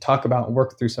able to talk about and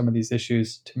work through some of these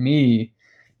issues, to me,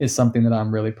 is something that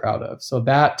I'm really proud of. So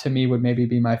that to me would maybe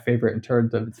be my favorite in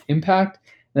terms of its impact.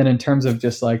 Then in terms of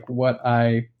just like what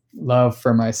I love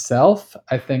for myself,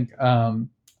 I think I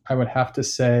would have to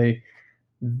say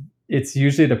it's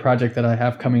usually the project that I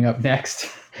have coming up next.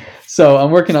 So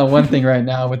I'm working on one thing right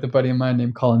now with a buddy of mine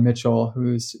named Colin Mitchell,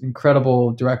 who's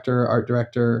incredible director, art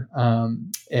director,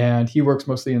 and he works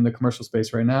mostly in the commercial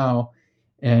space right now.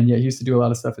 And yet he used to do a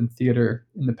lot of stuff in theater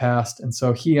in the past. And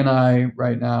so he and I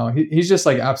right now, he's just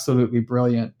like absolutely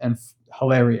brilliant and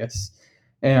hilarious.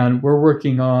 And we're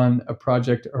working on a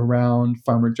project around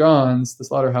Farmer John's, the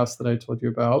slaughterhouse that I told you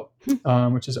about,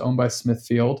 which is owned by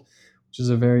Smithfield, which is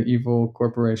a very evil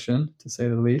corporation, to say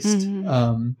the least.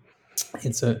 Mm-hmm.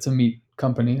 It's a meat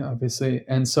company, obviously.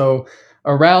 And so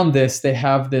around this, they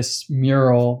have this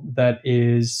mural that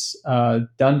is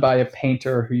done by a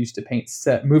painter who used to paint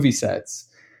movie sets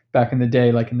back in the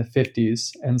day, like in the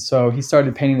 50s. And so he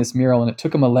started painting this mural, and it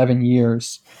took him 11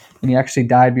 years. And he actually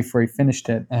died before he finished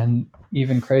it. And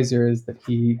even crazier is that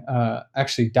he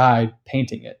actually died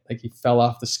painting it. Like he fell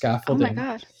off the scaffolding. Oh my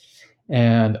God.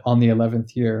 And on the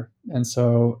 11th year. And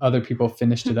so other people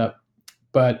finished it up.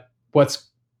 But what's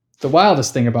the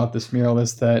wildest thing about this mural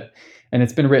is that, and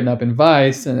it's been written up in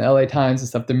Vice and LA Times and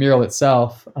stuff, the mural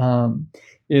itself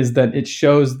is that it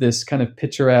shows this kind of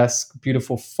picturesque,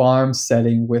 beautiful farm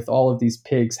setting with all of these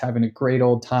pigs having a great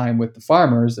old time with the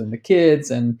farmers and the kids.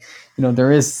 And,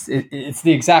 it's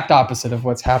the exact opposite of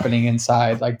what's happening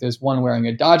inside. Like there's one wearing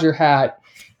a Dodger hat,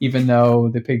 even though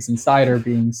the pigs inside are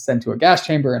being sent to a gas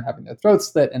chamber and having their throats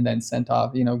slit and then sent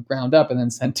off, ground up and then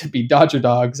sent to be Dodger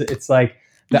dogs. It's like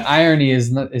the irony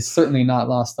is certainly not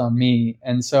lost on me.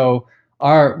 And so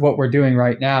what we're doing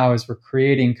right now is we're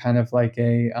creating kind of like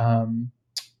the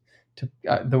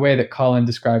way that Colin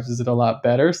describes it a lot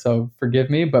better, so forgive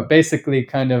me, but basically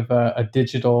kind of a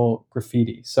digital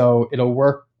graffiti. So it'll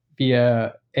work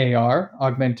via AR,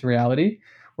 augmented reality,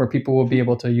 where people will be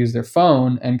able to use their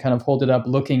phone and kind of hold it up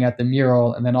looking at the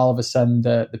mural, and then all of a sudden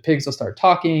the pigs will start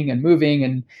talking and moving,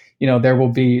 and there will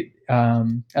be I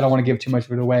don't want to give too much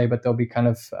of it away, but there'll be kind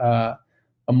of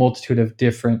a multitude of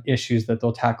different issues that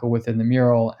they'll tackle within the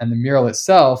mural. And the mural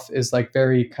itself is like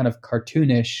very kind of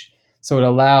cartoonish, so it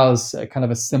allows kind of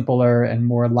a simpler and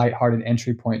more lighthearted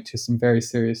entry point to some very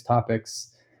serious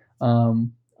topics.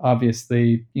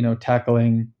 Obviously,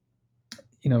 tackling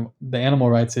the animal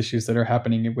rights issues that are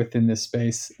happening within this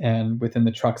space and within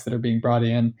the trucks that are being brought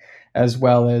in, as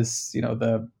well as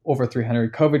the over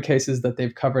 300 COVID cases that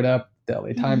they've covered up. The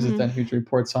LA Times has done huge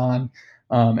reports on,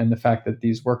 and the fact that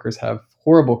these workers have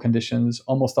horrible conditions,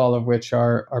 almost all of which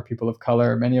are people of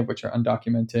color, many of which are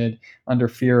undocumented, under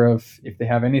fear of, if they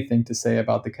have anything to say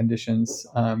about the conditions,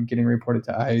 getting reported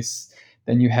to ICE,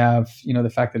 Then you have, the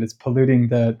fact that it's polluting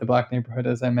the Black neighborhood,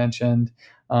 as I mentioned,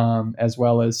 as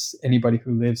well as anybody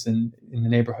who lives in the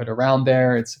neighborhood around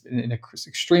there. It's in an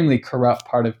extremely corrupt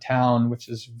part of town, which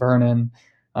is Vernon,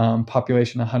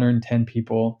 population 110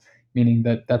 people, meaning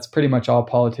that that's pretty much all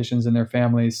politicians and their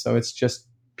families. So it's just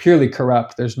purely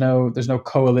corrupt. There's no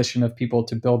coalition of people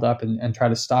to build up and try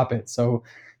to stop it. So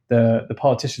the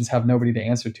politicians have nobody to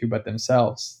answer to but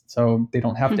themselves. So they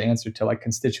don't have to answer to like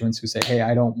constituents who say, hey,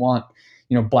 I don't want,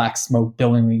 black smoke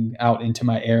billowing out into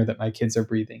my air that my kids are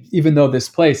breathing, even though this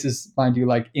place is, mind you,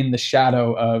 like in the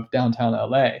shadow of downtown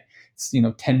LA. It's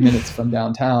 10 minutes from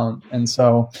downtown. And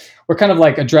so we're kind of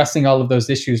like addressing all of those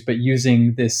issues, but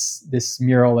using this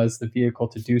mural as the vehicle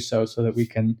to do so that we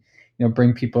can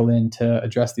bring people in to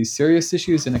address these serious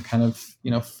issues in a kind of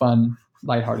fun,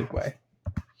 lighthearted way.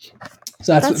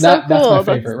 So that's my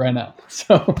favorite right now.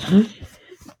 So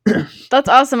that's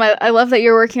awesome. I love that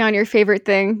you're working on your favorite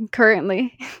thing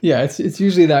currently. Yeah, it's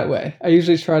usually that way. I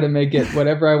usually try to make it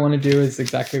whatever I want to do is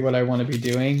exactly what I want to be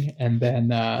doing, and then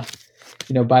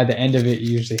by the end of it,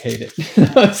 you usually hate it.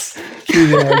 That's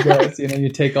usually how it goes. You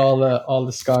take all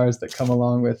the scars that come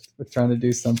along with trying to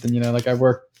do something. Like I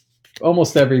work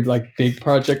almost every like big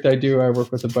project I do. I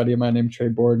work with a buddy of mine named Trey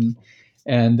Borden,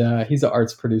 and he's an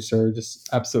arts producer, just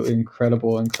absolutely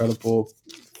incredible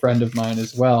friend of mine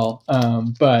as well.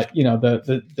 But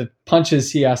the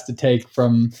punches he has to take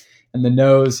from, and the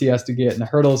no's he has to get, and the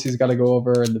hurdles he's got to go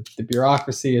over, and the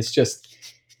bureaucracy is just,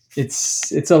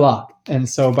 it's a lot. And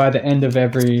so by the end of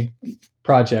every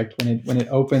project, when it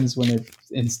opens, when it's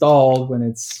installed, when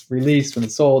it's released, when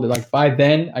it's sold, like by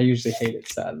then I usually hate it,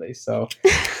 sadly. So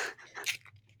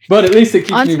but at least it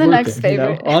keeps me working. Next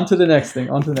favorite. On to the next thing.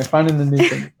 On to the next. Finding the new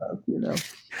thing.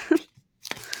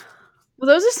 Well,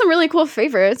 those are some really cool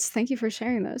favorites. Thank you for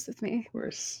sharing those with me. Of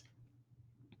course.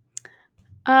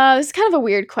 This is kind of a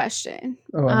weird question.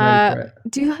 Oh, I'm ready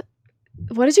for it.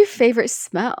 What is your favorite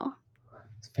smell?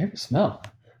 Favorite smell?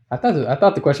 I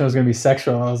thought the question was going to be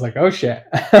sexual. I was like, oh shit.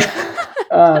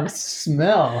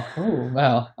 Smell. Oh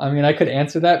wow. I mean, I could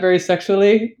answer that very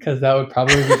sexually because that would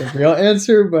probably be the real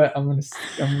answer, but I'm gonna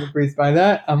breeze by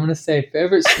that. I'm gonna say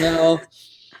favorite smell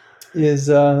is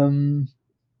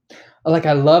like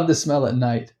I love the smell at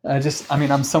night.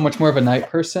 I'm so much more of a night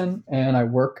person, and I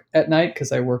work at night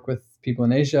because I work with people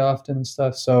in Asia often and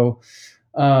stuff. So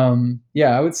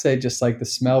I would say just like the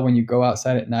smell when you go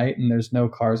outside at night and there's no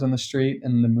cars on the street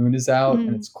and the moon is out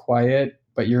and it's quiet,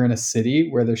 but you're in a city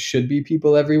where there should be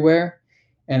people everywhere,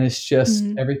 and it's just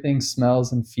everything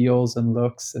smells and feels and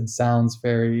looks and sounds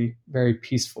very, very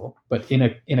peaceful, but in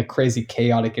a crazy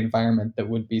chaotic environment that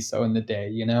would be so in the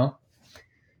day,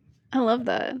 I love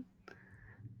that.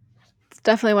 It's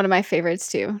definitely one of my favorites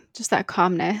too, just that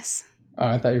calmness. Oh,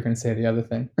 I thought you were going to say the other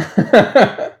thing.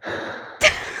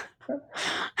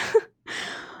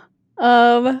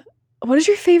 What is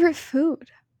your favorite food?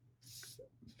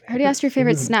 I already asked your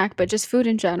favorite snack, but just food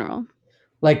in general.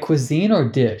 Like cuisine or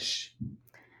dish?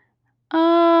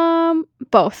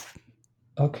 Both.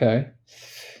 Okay.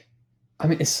 I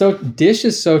mean, dish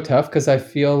is so tough because I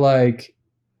feel like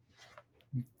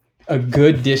a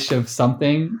good dish of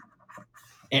something,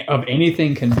 of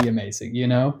anything, can be amazing,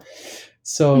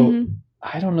 So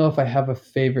I don't know if I have a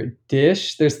favorite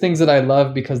dish. There's things that I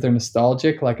love because they're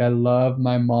nostalgic. Like I love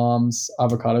my mom's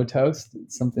avocado toast.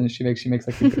 It's something that she makes. She makes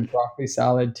like a good broccoli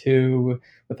salad too,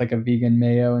 with like a vegan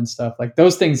mayo and stuff. Like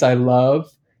those things I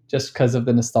love just because of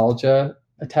the nostalgia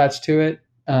attached to it.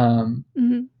 And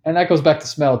that goes back to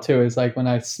smell too. It's like when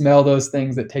I smell those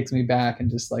things, it takes me back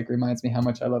and just like reminds me how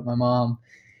much I love my mom.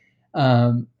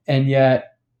 And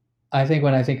yet I think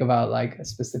when I think about like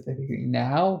specifically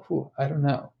now, I don't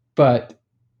know. But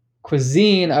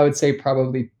cuisine, I would say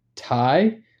probably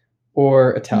Thai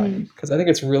or Italian, because I think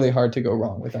it's really hard to go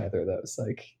wrong with either of those.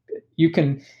 Like you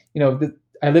can,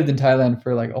 I lived in Thailand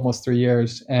for like almost 3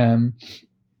 years, and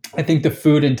I think the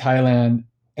food in Thailand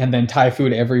and then Thai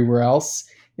food everywhere else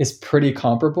is pretty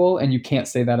comparable, and you can't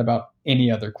say that about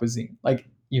any other cuisine. Like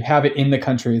you have it in the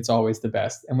country, it's always the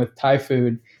best. And with Thai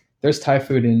food, there's Thai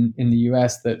food in the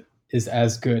US that is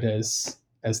as good as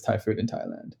Thai food in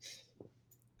Thailand.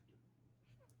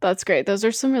 That's great. Those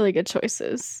are some really good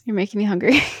choices. You're making me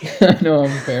hungry. No,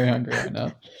 I'm very hungry right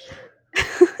now.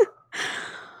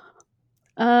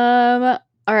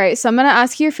 All right. So I'm going to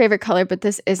ask you your favorite color, but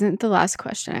this isn't the last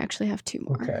question. I actually have 2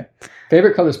 more. Okay.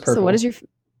 Favorite color is purple. So what is your...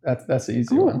 That's the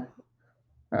easy one.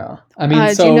 Well,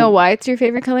 do you know why it's your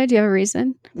favorite color? Do you have a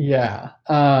reason? Yeah.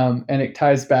 And it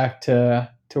ties back to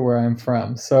where I'm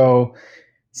from. So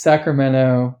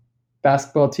Sacramento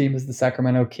basketball team is the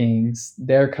Sacramento Kings.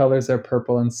 Their colors are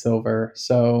purple and silver.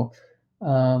 So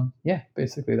Yeah,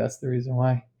 basically that's the reason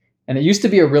why. And it used to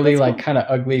be a really That's like cool. kind of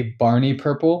ugly Barney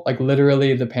purple. Like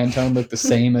literally the Pantone looked the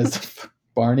same as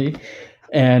Barney.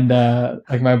 And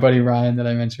like my buddy Ryan that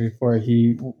I mentioned before,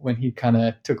 he when he kind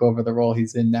of took over the role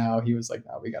he's in now, he was like,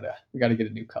 "No, we gotta get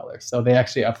a new color." So they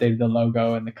actually updated the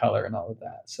logo and the color and all of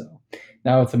that. So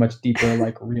now it's a much deeper,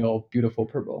 like real beautiful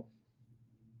purple.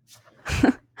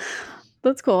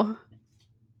 That's cool.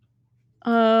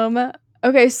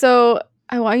 Okay, so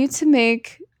I want you to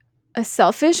make a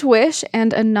selfish wish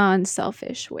and a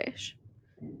non-selfish wish.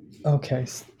 Okay,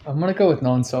 I'm gonna go with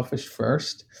non-selfish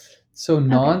first. So Okay.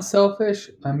 non-selfish,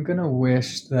 I'm gonna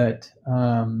wish that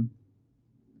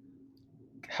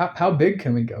how big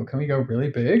can we go? Can we go really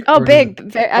big, Oh, or does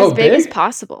it? as Oh, big as big,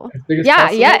 possible. as big as Yeah,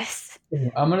 possible. yes.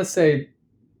 Ooh, I'm gonna say,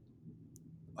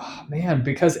 oh man,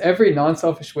 because every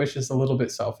non-selfish wish is a little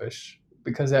bit selfish.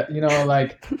 Because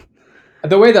like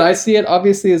the way that I see it,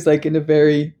 obviously, is like in a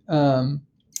very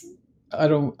I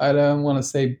don't want to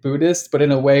say Buddhist, but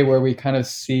in a way where we kind of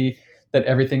see that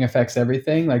everything affects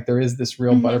everything. Like there is this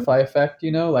real Mhm. butterfly effect,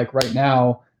 like right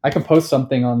now I can post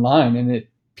something online and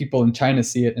people in China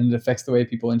see it and it affects the way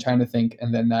people in China think.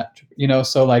 And then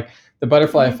so like the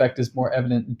butterfly Mhm. effect is more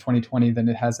evident in 2020 than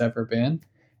it has ever been.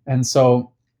 And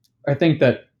so I think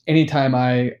that anytime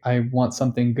I want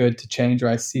something good to change, or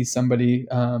I see somebody,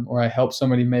 or I help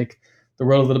somebody make the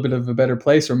world a little bit of a better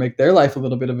place, or make their life a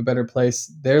little bit of a better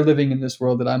place, they're living in this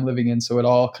world that I'm living in. So it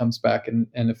all comes back and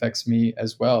affects me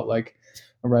as well. Like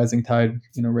a rising tide,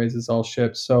 raises all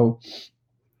ships. So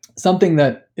something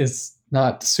that is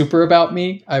not super about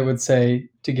me, I would say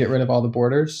to get rid of all the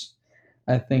borders.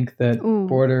 I think that Ooh.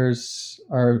 borders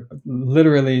are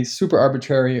literally super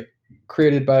arbitrary,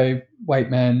 created by white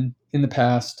men in the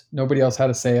past. Nobody else had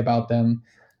a say about them,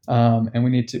 and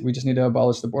we just need to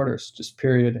abolish the borders, just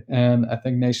period. And I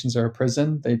think nations are a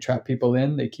prison. They trap people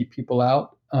in, they keep people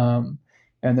out, and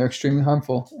they're extremely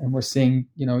harmful. And we're seeing,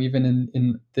 even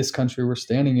in this country we're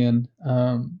standing in,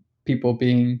 people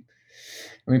being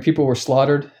people were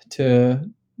slaughtered to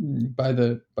by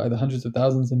the hundreds of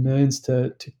thousands and millions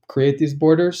to create these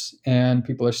borders, and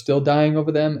people are still dying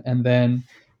over them. And then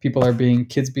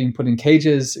kids being put in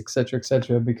cages, et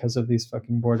cetera, because of these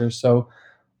fucking borders. So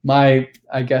my,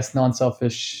 I guess,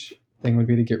 non-selfish thing would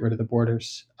be to get rid of the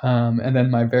borders. And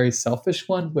then my very selfish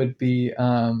one would be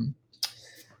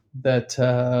that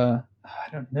I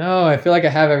don't know. I feel like I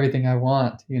have everything I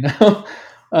want.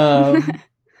 um,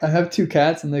 I have two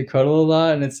cats and they cuddle a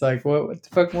lot, and it's like, what the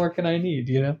fuck more can I need?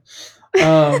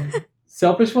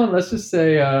 Selfish one. Let's just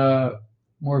say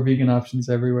more vegan options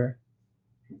everywhere.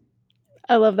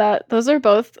 I love that. Those are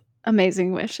both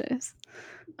amazing wishes.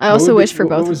 I What also would be? wish for What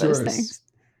both of was those yours? things.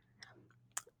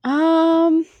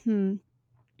 Hmm.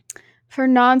 For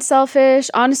non-selfish,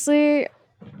 honestly,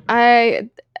 I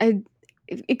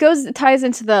it ties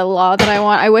into the law that I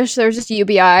want. I wish there was just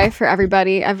UBI for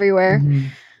everybody everywhere,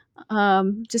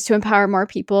 Mm-hmm. just to empower more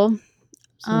people.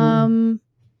 Absolutely. Um,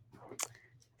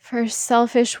 for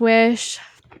selfish wish,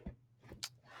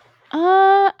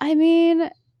 I mean,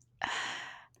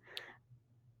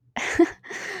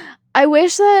 I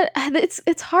wish that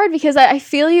it's hard because I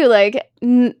feel you like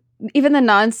even the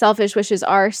non-selfish wishes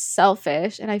are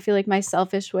selfish, and I feel like my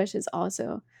selfish wish is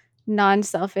also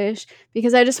non-selfish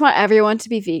because I just want everyone to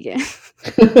be vegan.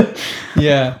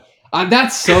 Yeah.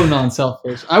 That's so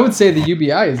non-selfish. I would say the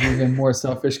UBI is even more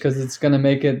selfish because it's going to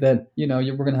make it that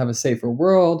we're going to have a safer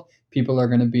world. People are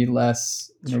going to be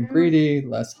less True. greedy,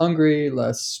 less hungry,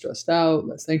 less stressed out,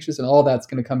 less anxious, and all that's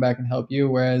going to come back and help you.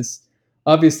 Whereas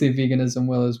obviously veganism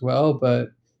will as well, but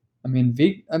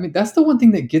that's the one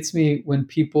thing that gets me when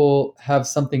people have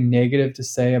something negative to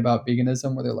say about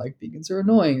veganism, where they're like, vegans are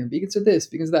annoying, or vegans are this,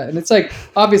 vegans are that. And it's like,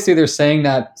 obviously they're saying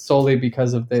that solely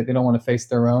because of they don't want to face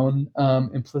their own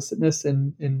implicitness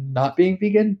in not being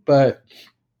vegan. But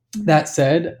that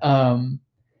said,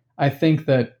 I think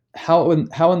that how in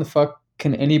the fuck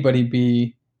can anybody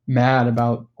be mad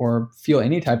about or feel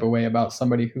any type of way about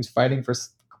somebody who's fighting for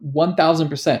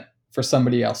 1,000% for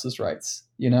somebody else's rights?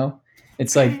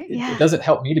 It's like Right, it yeah. doesn't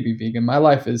help me to be vegan. My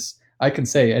life is, I can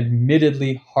say,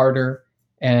 admittedly harder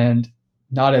and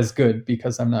not as good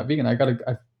because I'm not vegan. I've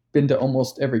been to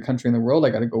almost every country in the world. I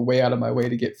got to go way out of my way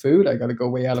to get food. I got to go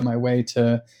way out of my way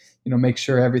to make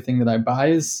sure everything that I buy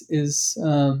is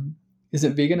isn't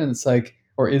vegan. And it's like,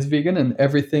 or is vegan, and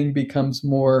everything becomes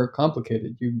more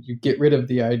complicated. You get rid of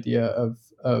the idea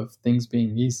of things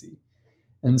being easy.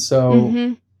 And so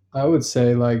Mhm. I would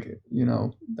say, like,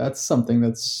 that's something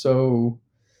that's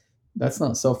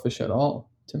not selfish at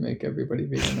all to make everybody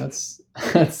vegan. That's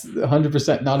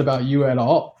 100% not about you at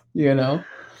all.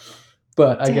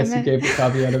 But I Damn guess you it. gave the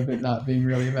caveat of it not being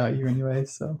really about you anyway.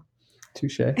 So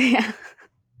touche. Yeah.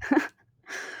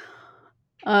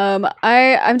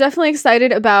 I'm definitely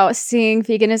excited about seeing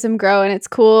veganism grow, and it's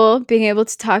cool being able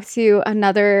to talk to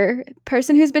another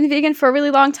person who's been vegan for a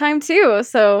really long time too.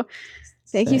 So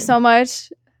thank you so Same.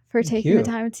 much for Thank taking the you.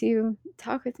 time to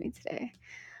talk with me today.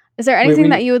 Is there Wait, anything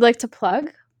that you would like to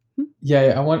plug?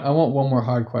 yeah, I want one more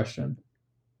hard question.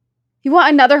 You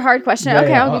want another hard question? Yeah, Okay,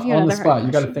 yeah, I'll give you on the another hard spot.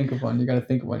 You got to question. think of one. You got to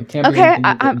think of one. It can't be Okay, anything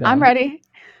you've written I'm down. ready.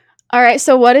 All right.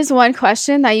 So, what is one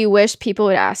question that you wish people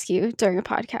would ask you during a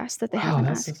podcast that they Wow, haven't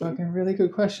that's a asked you? fucking really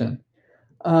good question.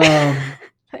 I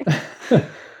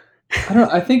don't know.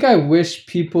 I think I wish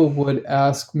people would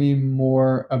ask me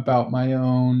more about my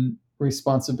own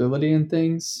responsibility in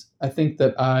things. I think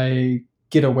that I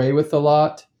get away with a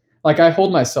lot. Like I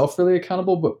hold myself really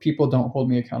accountable, but people don't hold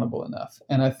me accountable enough.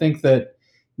 And I think that,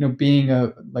 being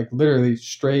a like literally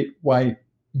straight white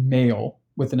male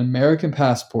with an American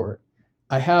passport,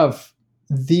 I have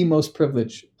the most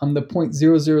privilege. I'm the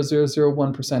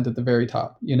 0.00001% at the very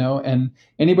top, and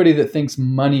anybody that thinks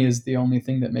money is the only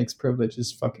thing that makes privilege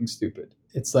is fucking stupid.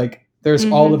 It's like there's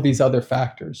all of Mm-hmm. these other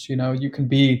factors. You can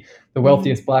be the Mm-hmm.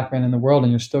 wealthiest black man in the world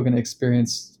and you're still going to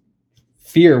experience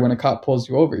fear when a cop pulls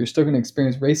you over. You're still going to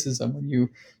experience racism when you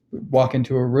walk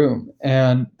into a room.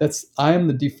 And I am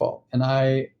the default. And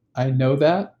I know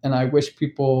that. And I wish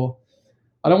people,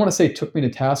 I don't want to say took me to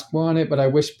task more on it, but I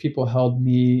wish people held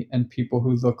me and people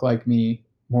who look like me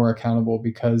more accountable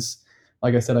because,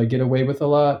 like I said, I get away with a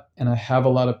lot and I have a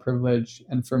lot of privilege.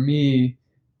 And for me,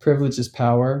 privilege is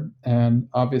power. And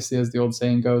obviously, as the old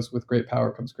saying goes, with great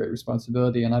power comes great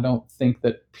responsibility. And I don't think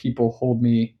that people hold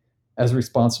me as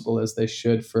responsible as they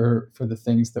should for the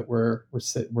things that we're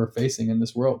facing in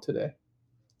this world today.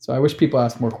 So I wish people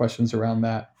asked more questions around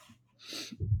that.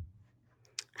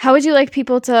 How would you like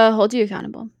people to hold you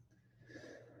accountable?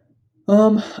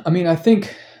 I mean, I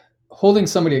think holding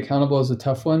somebody accountable is a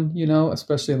tough one,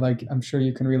 especially like I'm sure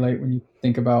you can relate when you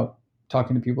think about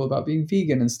talking to people about being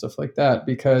vegan and stuff like that,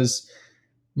 because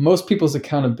most people's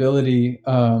accountability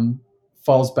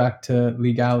falls back to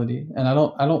legality, and I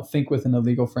don't think within a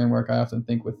legal framework. I often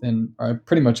think within, or I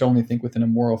pretty much only think within a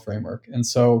moral framework, and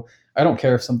so I don't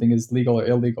care if something is legal or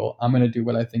illegal. I'm going to do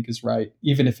what I think is right,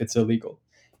 even if it's illegal.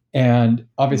 And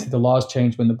obviously, the laws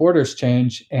change when the borders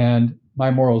change, and my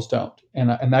morals don't,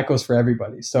 and that goes for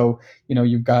everybody. So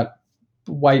you've got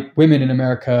white women in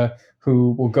America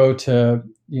who will go to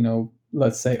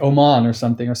let's say Oman or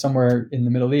something or somewhere in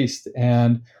the Middle East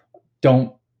and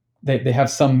don't they have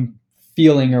some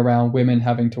feeling around women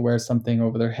having to wear something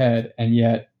over their head, and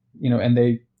yet and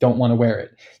they don't want to wear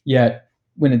it, yet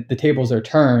when the tables are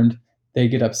turned they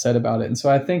get upset about it. And so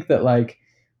I think that like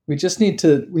we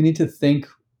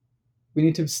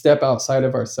need to step outside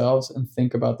of ourselves and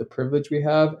think about the privilege we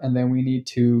have, and then we need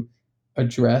to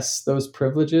address those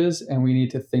privileges, and we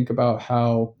need to think about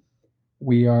how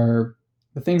we are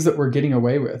the things that we're getting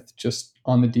away with just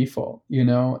on the default. I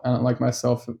don't like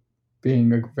myself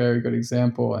being a very good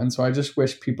example, and so I just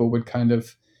wish people would kind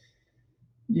of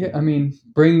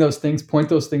bring those things, point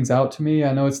those things out to me.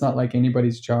 I know it's not like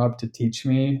anybody's job to teach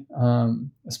me,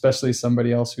 especially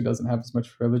somebody else who doesn't have as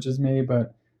much privilege as me,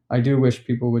 but I do wish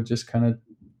people would just kind of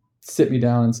sit me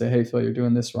down and say, hey Phil, you're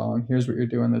doing this wrong, here's what you're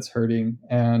doing that's hurting.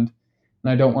 And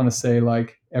I don't want to say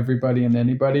like everybody and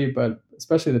anybody, but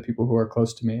especially the people who are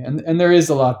close to me, and there is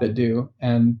a lot that do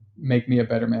and make me a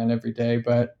better man every day.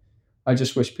 But I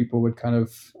just wish people would kind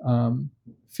of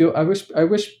feel, I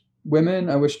wish women,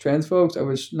 I wish trans folks, I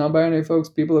wish non-binary folks,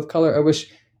 people of color, I wish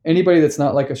anybody that's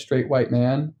not like a straight white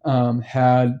man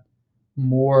had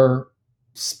more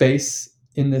space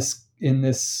in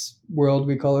this world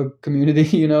we call a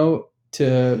community,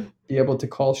 to be able to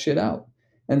call shit out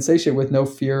and say shit with no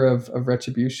fear of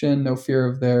retribution, no fear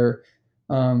of their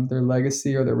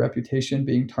legacy or their reputation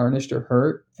being tarnished or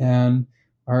hurt, and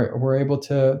we're able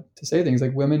to say things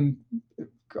like women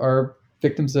are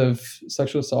victims of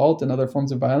sexual assault and other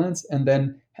forms of violence, and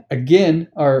then again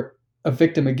are a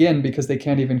victim again because they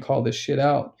can't even call this shit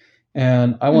out.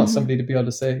 And I want Mm-hmm. somebody to be able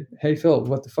to say, hey Phil,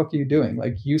 what the fuck are you doing?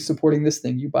 Like, you supporting this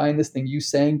thing, you buying this thing, you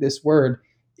saying this word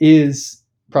is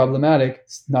problematic,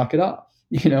 knock it off.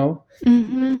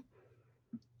 Mm-hmm.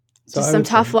 So Just I some would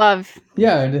say, tough love.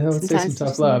 yeah, and I would say some Sometimes you tough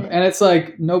just need love. it. And it's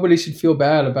like nobody should feel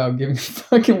bad about giving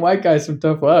fucking white guys some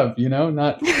tough love,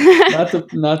 not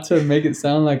to make it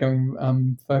sound like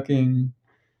I'm fucking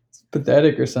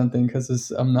pathetic or something,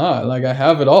 because I'm not. Like, I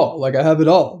have it all. Like, I have it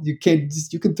all. You can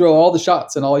throw all the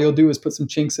shots and all you'll do is put some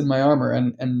chinks in my armor,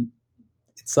 and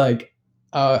it's like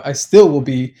I still will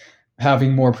be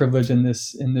having more privilege in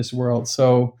this world.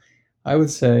 So I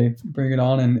would say bring it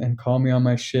on and call me on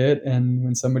my shit. And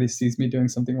when somebody sees me doing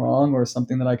something wrong or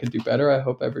something that I could do better, I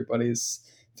hope everybody's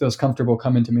feels comfortable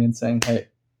coming to me and saying, "Hey,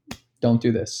 don't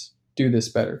do this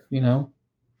better," you know?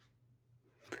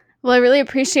 Well, I really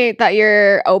appreciate that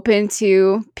you're open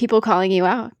to people calling you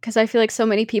out, because I feel like so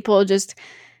many people just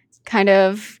kind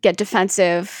of get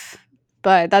defensive,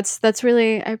 but that's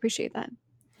really, I appreciate that.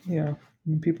 Yeah,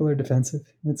 when people are defensive.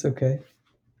 It's okay.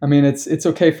 I mean, it's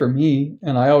okay for me,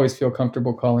 and I always feel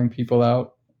comfortable calling people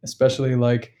out, especially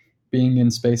like being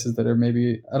in spaces that are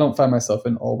maybe I don't find myself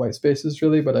in all white spaces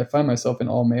really, but I find myself in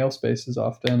all male spaces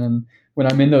often. And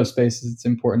when I'm in those spaces, it's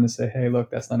important to say, "Hey,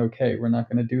 look, that's not okay. We're not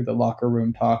going to do the locker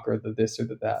room talk or the this or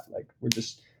the that. Like, we're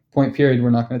just point period.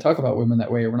 We're not going to talk about women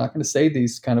that way. We're not going to say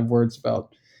these kind of words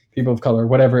about people of color,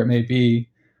 whatever it may be."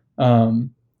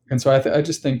 Um, and so I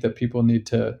just think that people need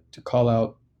to call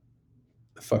out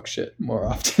the fuck shit more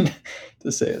often,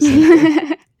 to say it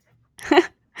simply.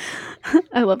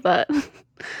 I love that.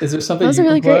 Is there That something was a you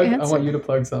really can great plug? I answer. want you to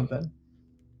plug something.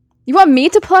 You want me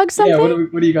to plug Yeah, something?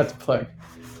 what do you got to plug?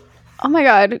 Oh my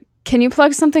God. Can you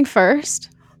plug something first?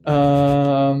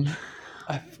 Um,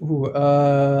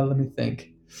 let me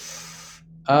think.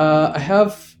 I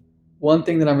have one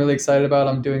thing that I'm really excited about.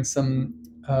 I'm doing some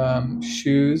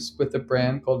shoes with a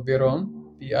brand called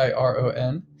Viron,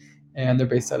 Biron, and they're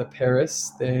based out of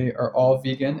Paris. They are all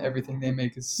vegan. Everything they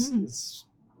make Mm. is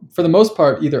for the most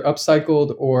part, either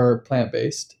upcycled or plant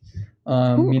based,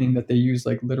 Ooh. meaning that they use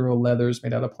like literal leathers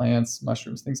made out of plants,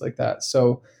 mushrooms, things like that.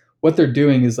 So what they're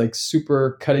doing is like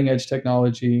super cutting edge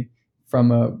technology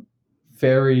from a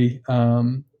very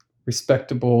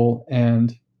respectable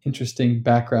and interesting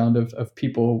background of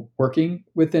people working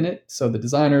within it. So the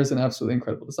designer is an absolutely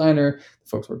incredible designer. The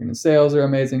folks working in sales are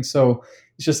amazing. So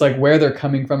it's just like where they're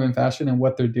coming from in fashion and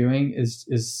what they're doing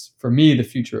is for me the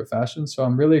future of fashion. So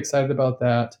I'm really excited about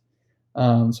that.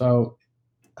 So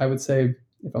I would say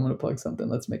if I'm going to plug something,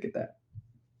 let's make it that.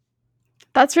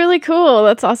 That's really cool.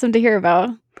 That's awesome to hear about.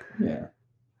 Yeah.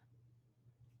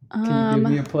 Can you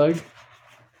give me a plug?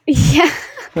 Yeah.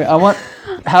 Wait, I want.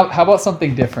 How about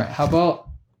something different? How about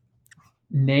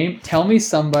tell me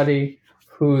somebody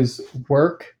whose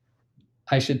work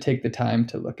I should take the time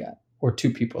to look at, or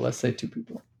two people. Let's say two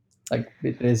people. Like,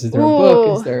 is there a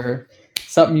book? Is Ooh. there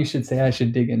something you should say I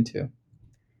should dig into?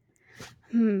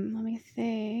 Let me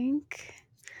think.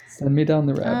 Send me down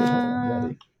the rabbit hole. I'm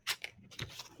ready.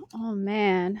 Oh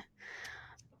man.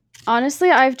 Honestly,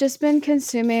 I've just been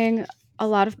consuming a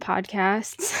lot of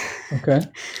podcasts. Okay.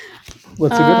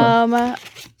 What's a good one?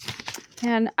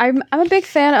 And I'm a big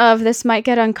fan of This Might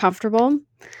Get Uncomfortable.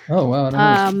 Oh wow,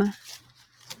 I don't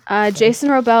know. Jason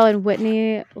Robel and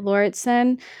Whitney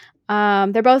Lauritsen.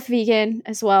 They're both vegan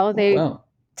as well. They Wow.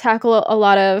 tackle a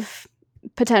lot of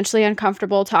potentially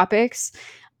uncomfortable topics.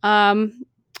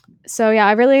 So yeah,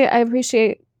 I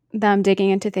appreciate them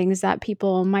digging into things that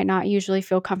people might not usually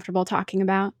feel comfortable talking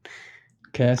about.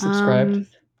 Okay, I subscribed.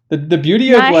 The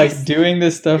beauty of like doing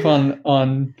this stuff on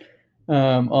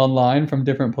online from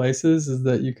different places is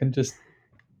that you can just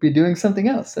be doing something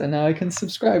else, and now I can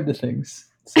subscribe to things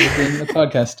instead of being in the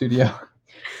podcast studio.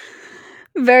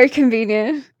 Very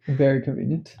convenient. Very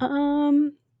convenient.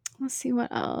 Let's see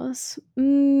what else.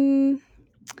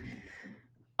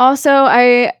 Also,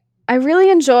 I really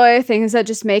enjoy things that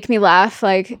just make me laugh.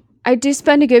 Like, I do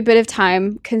spend a good bit of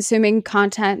time consuming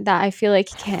content that I feel like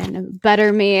can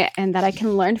better me and that I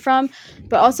can learn from.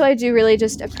 But also, I do really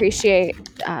just appreciate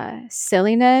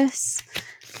silliness,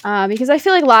 because I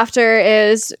feel like laughter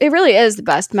really is the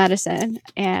best medicine.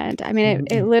 And I mean,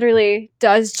 it literally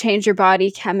does change your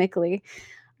body chemically.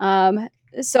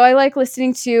 So I like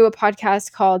listening to a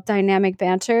podcast called Dynamic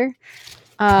Banter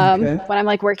when I'm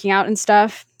like working out and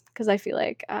stuff, because I feel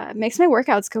like it makes my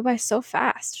workouts go by so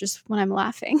fast just when I'm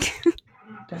laughing.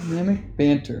 Dynamic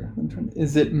Banter.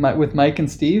 Is it with Mike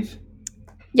and Steve?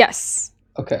 Yes.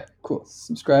 Okay, cool.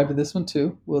 Subscribe to this one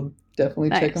too. We'll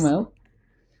definitely check them Nice. out.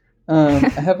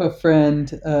 I have a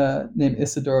friend named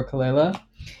Isadora Kalela.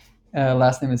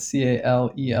 Last name is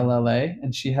Calella,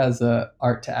 and she has a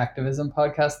Art to Activism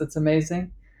podcast that's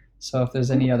amazing. So if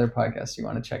there's any other podcasts you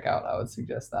want to check out, I would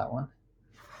suggest that one.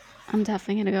 I'm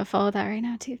definitely going to go follow that right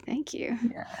now too. Thank you.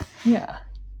 Yeah.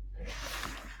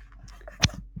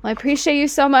 Well, I appreciate you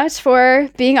so much for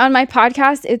being on my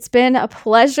podcast. It's been a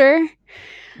pleasure.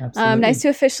 Absolutely. Nice to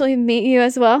officially meet you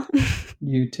as well.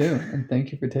 You too, and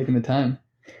thank you for taking the time.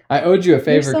 I owed you a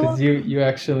favor because you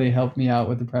actually helped me out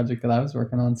with the project that I was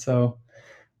working on, so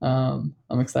I'm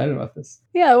excited about this.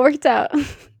 Yeah, it worked out.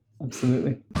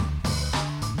 Absolutely.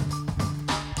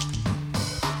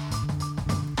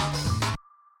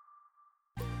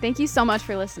 Thank you so much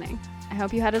for listening. I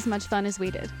hope you had as much fun as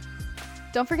we did.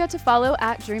 Don't forget to follow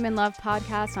at Dream in Love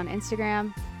Podcast on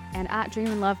Instagram and at Dream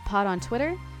in Love Pod on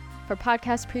Twitter for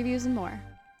podcast previews and more.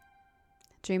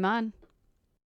 Dream on.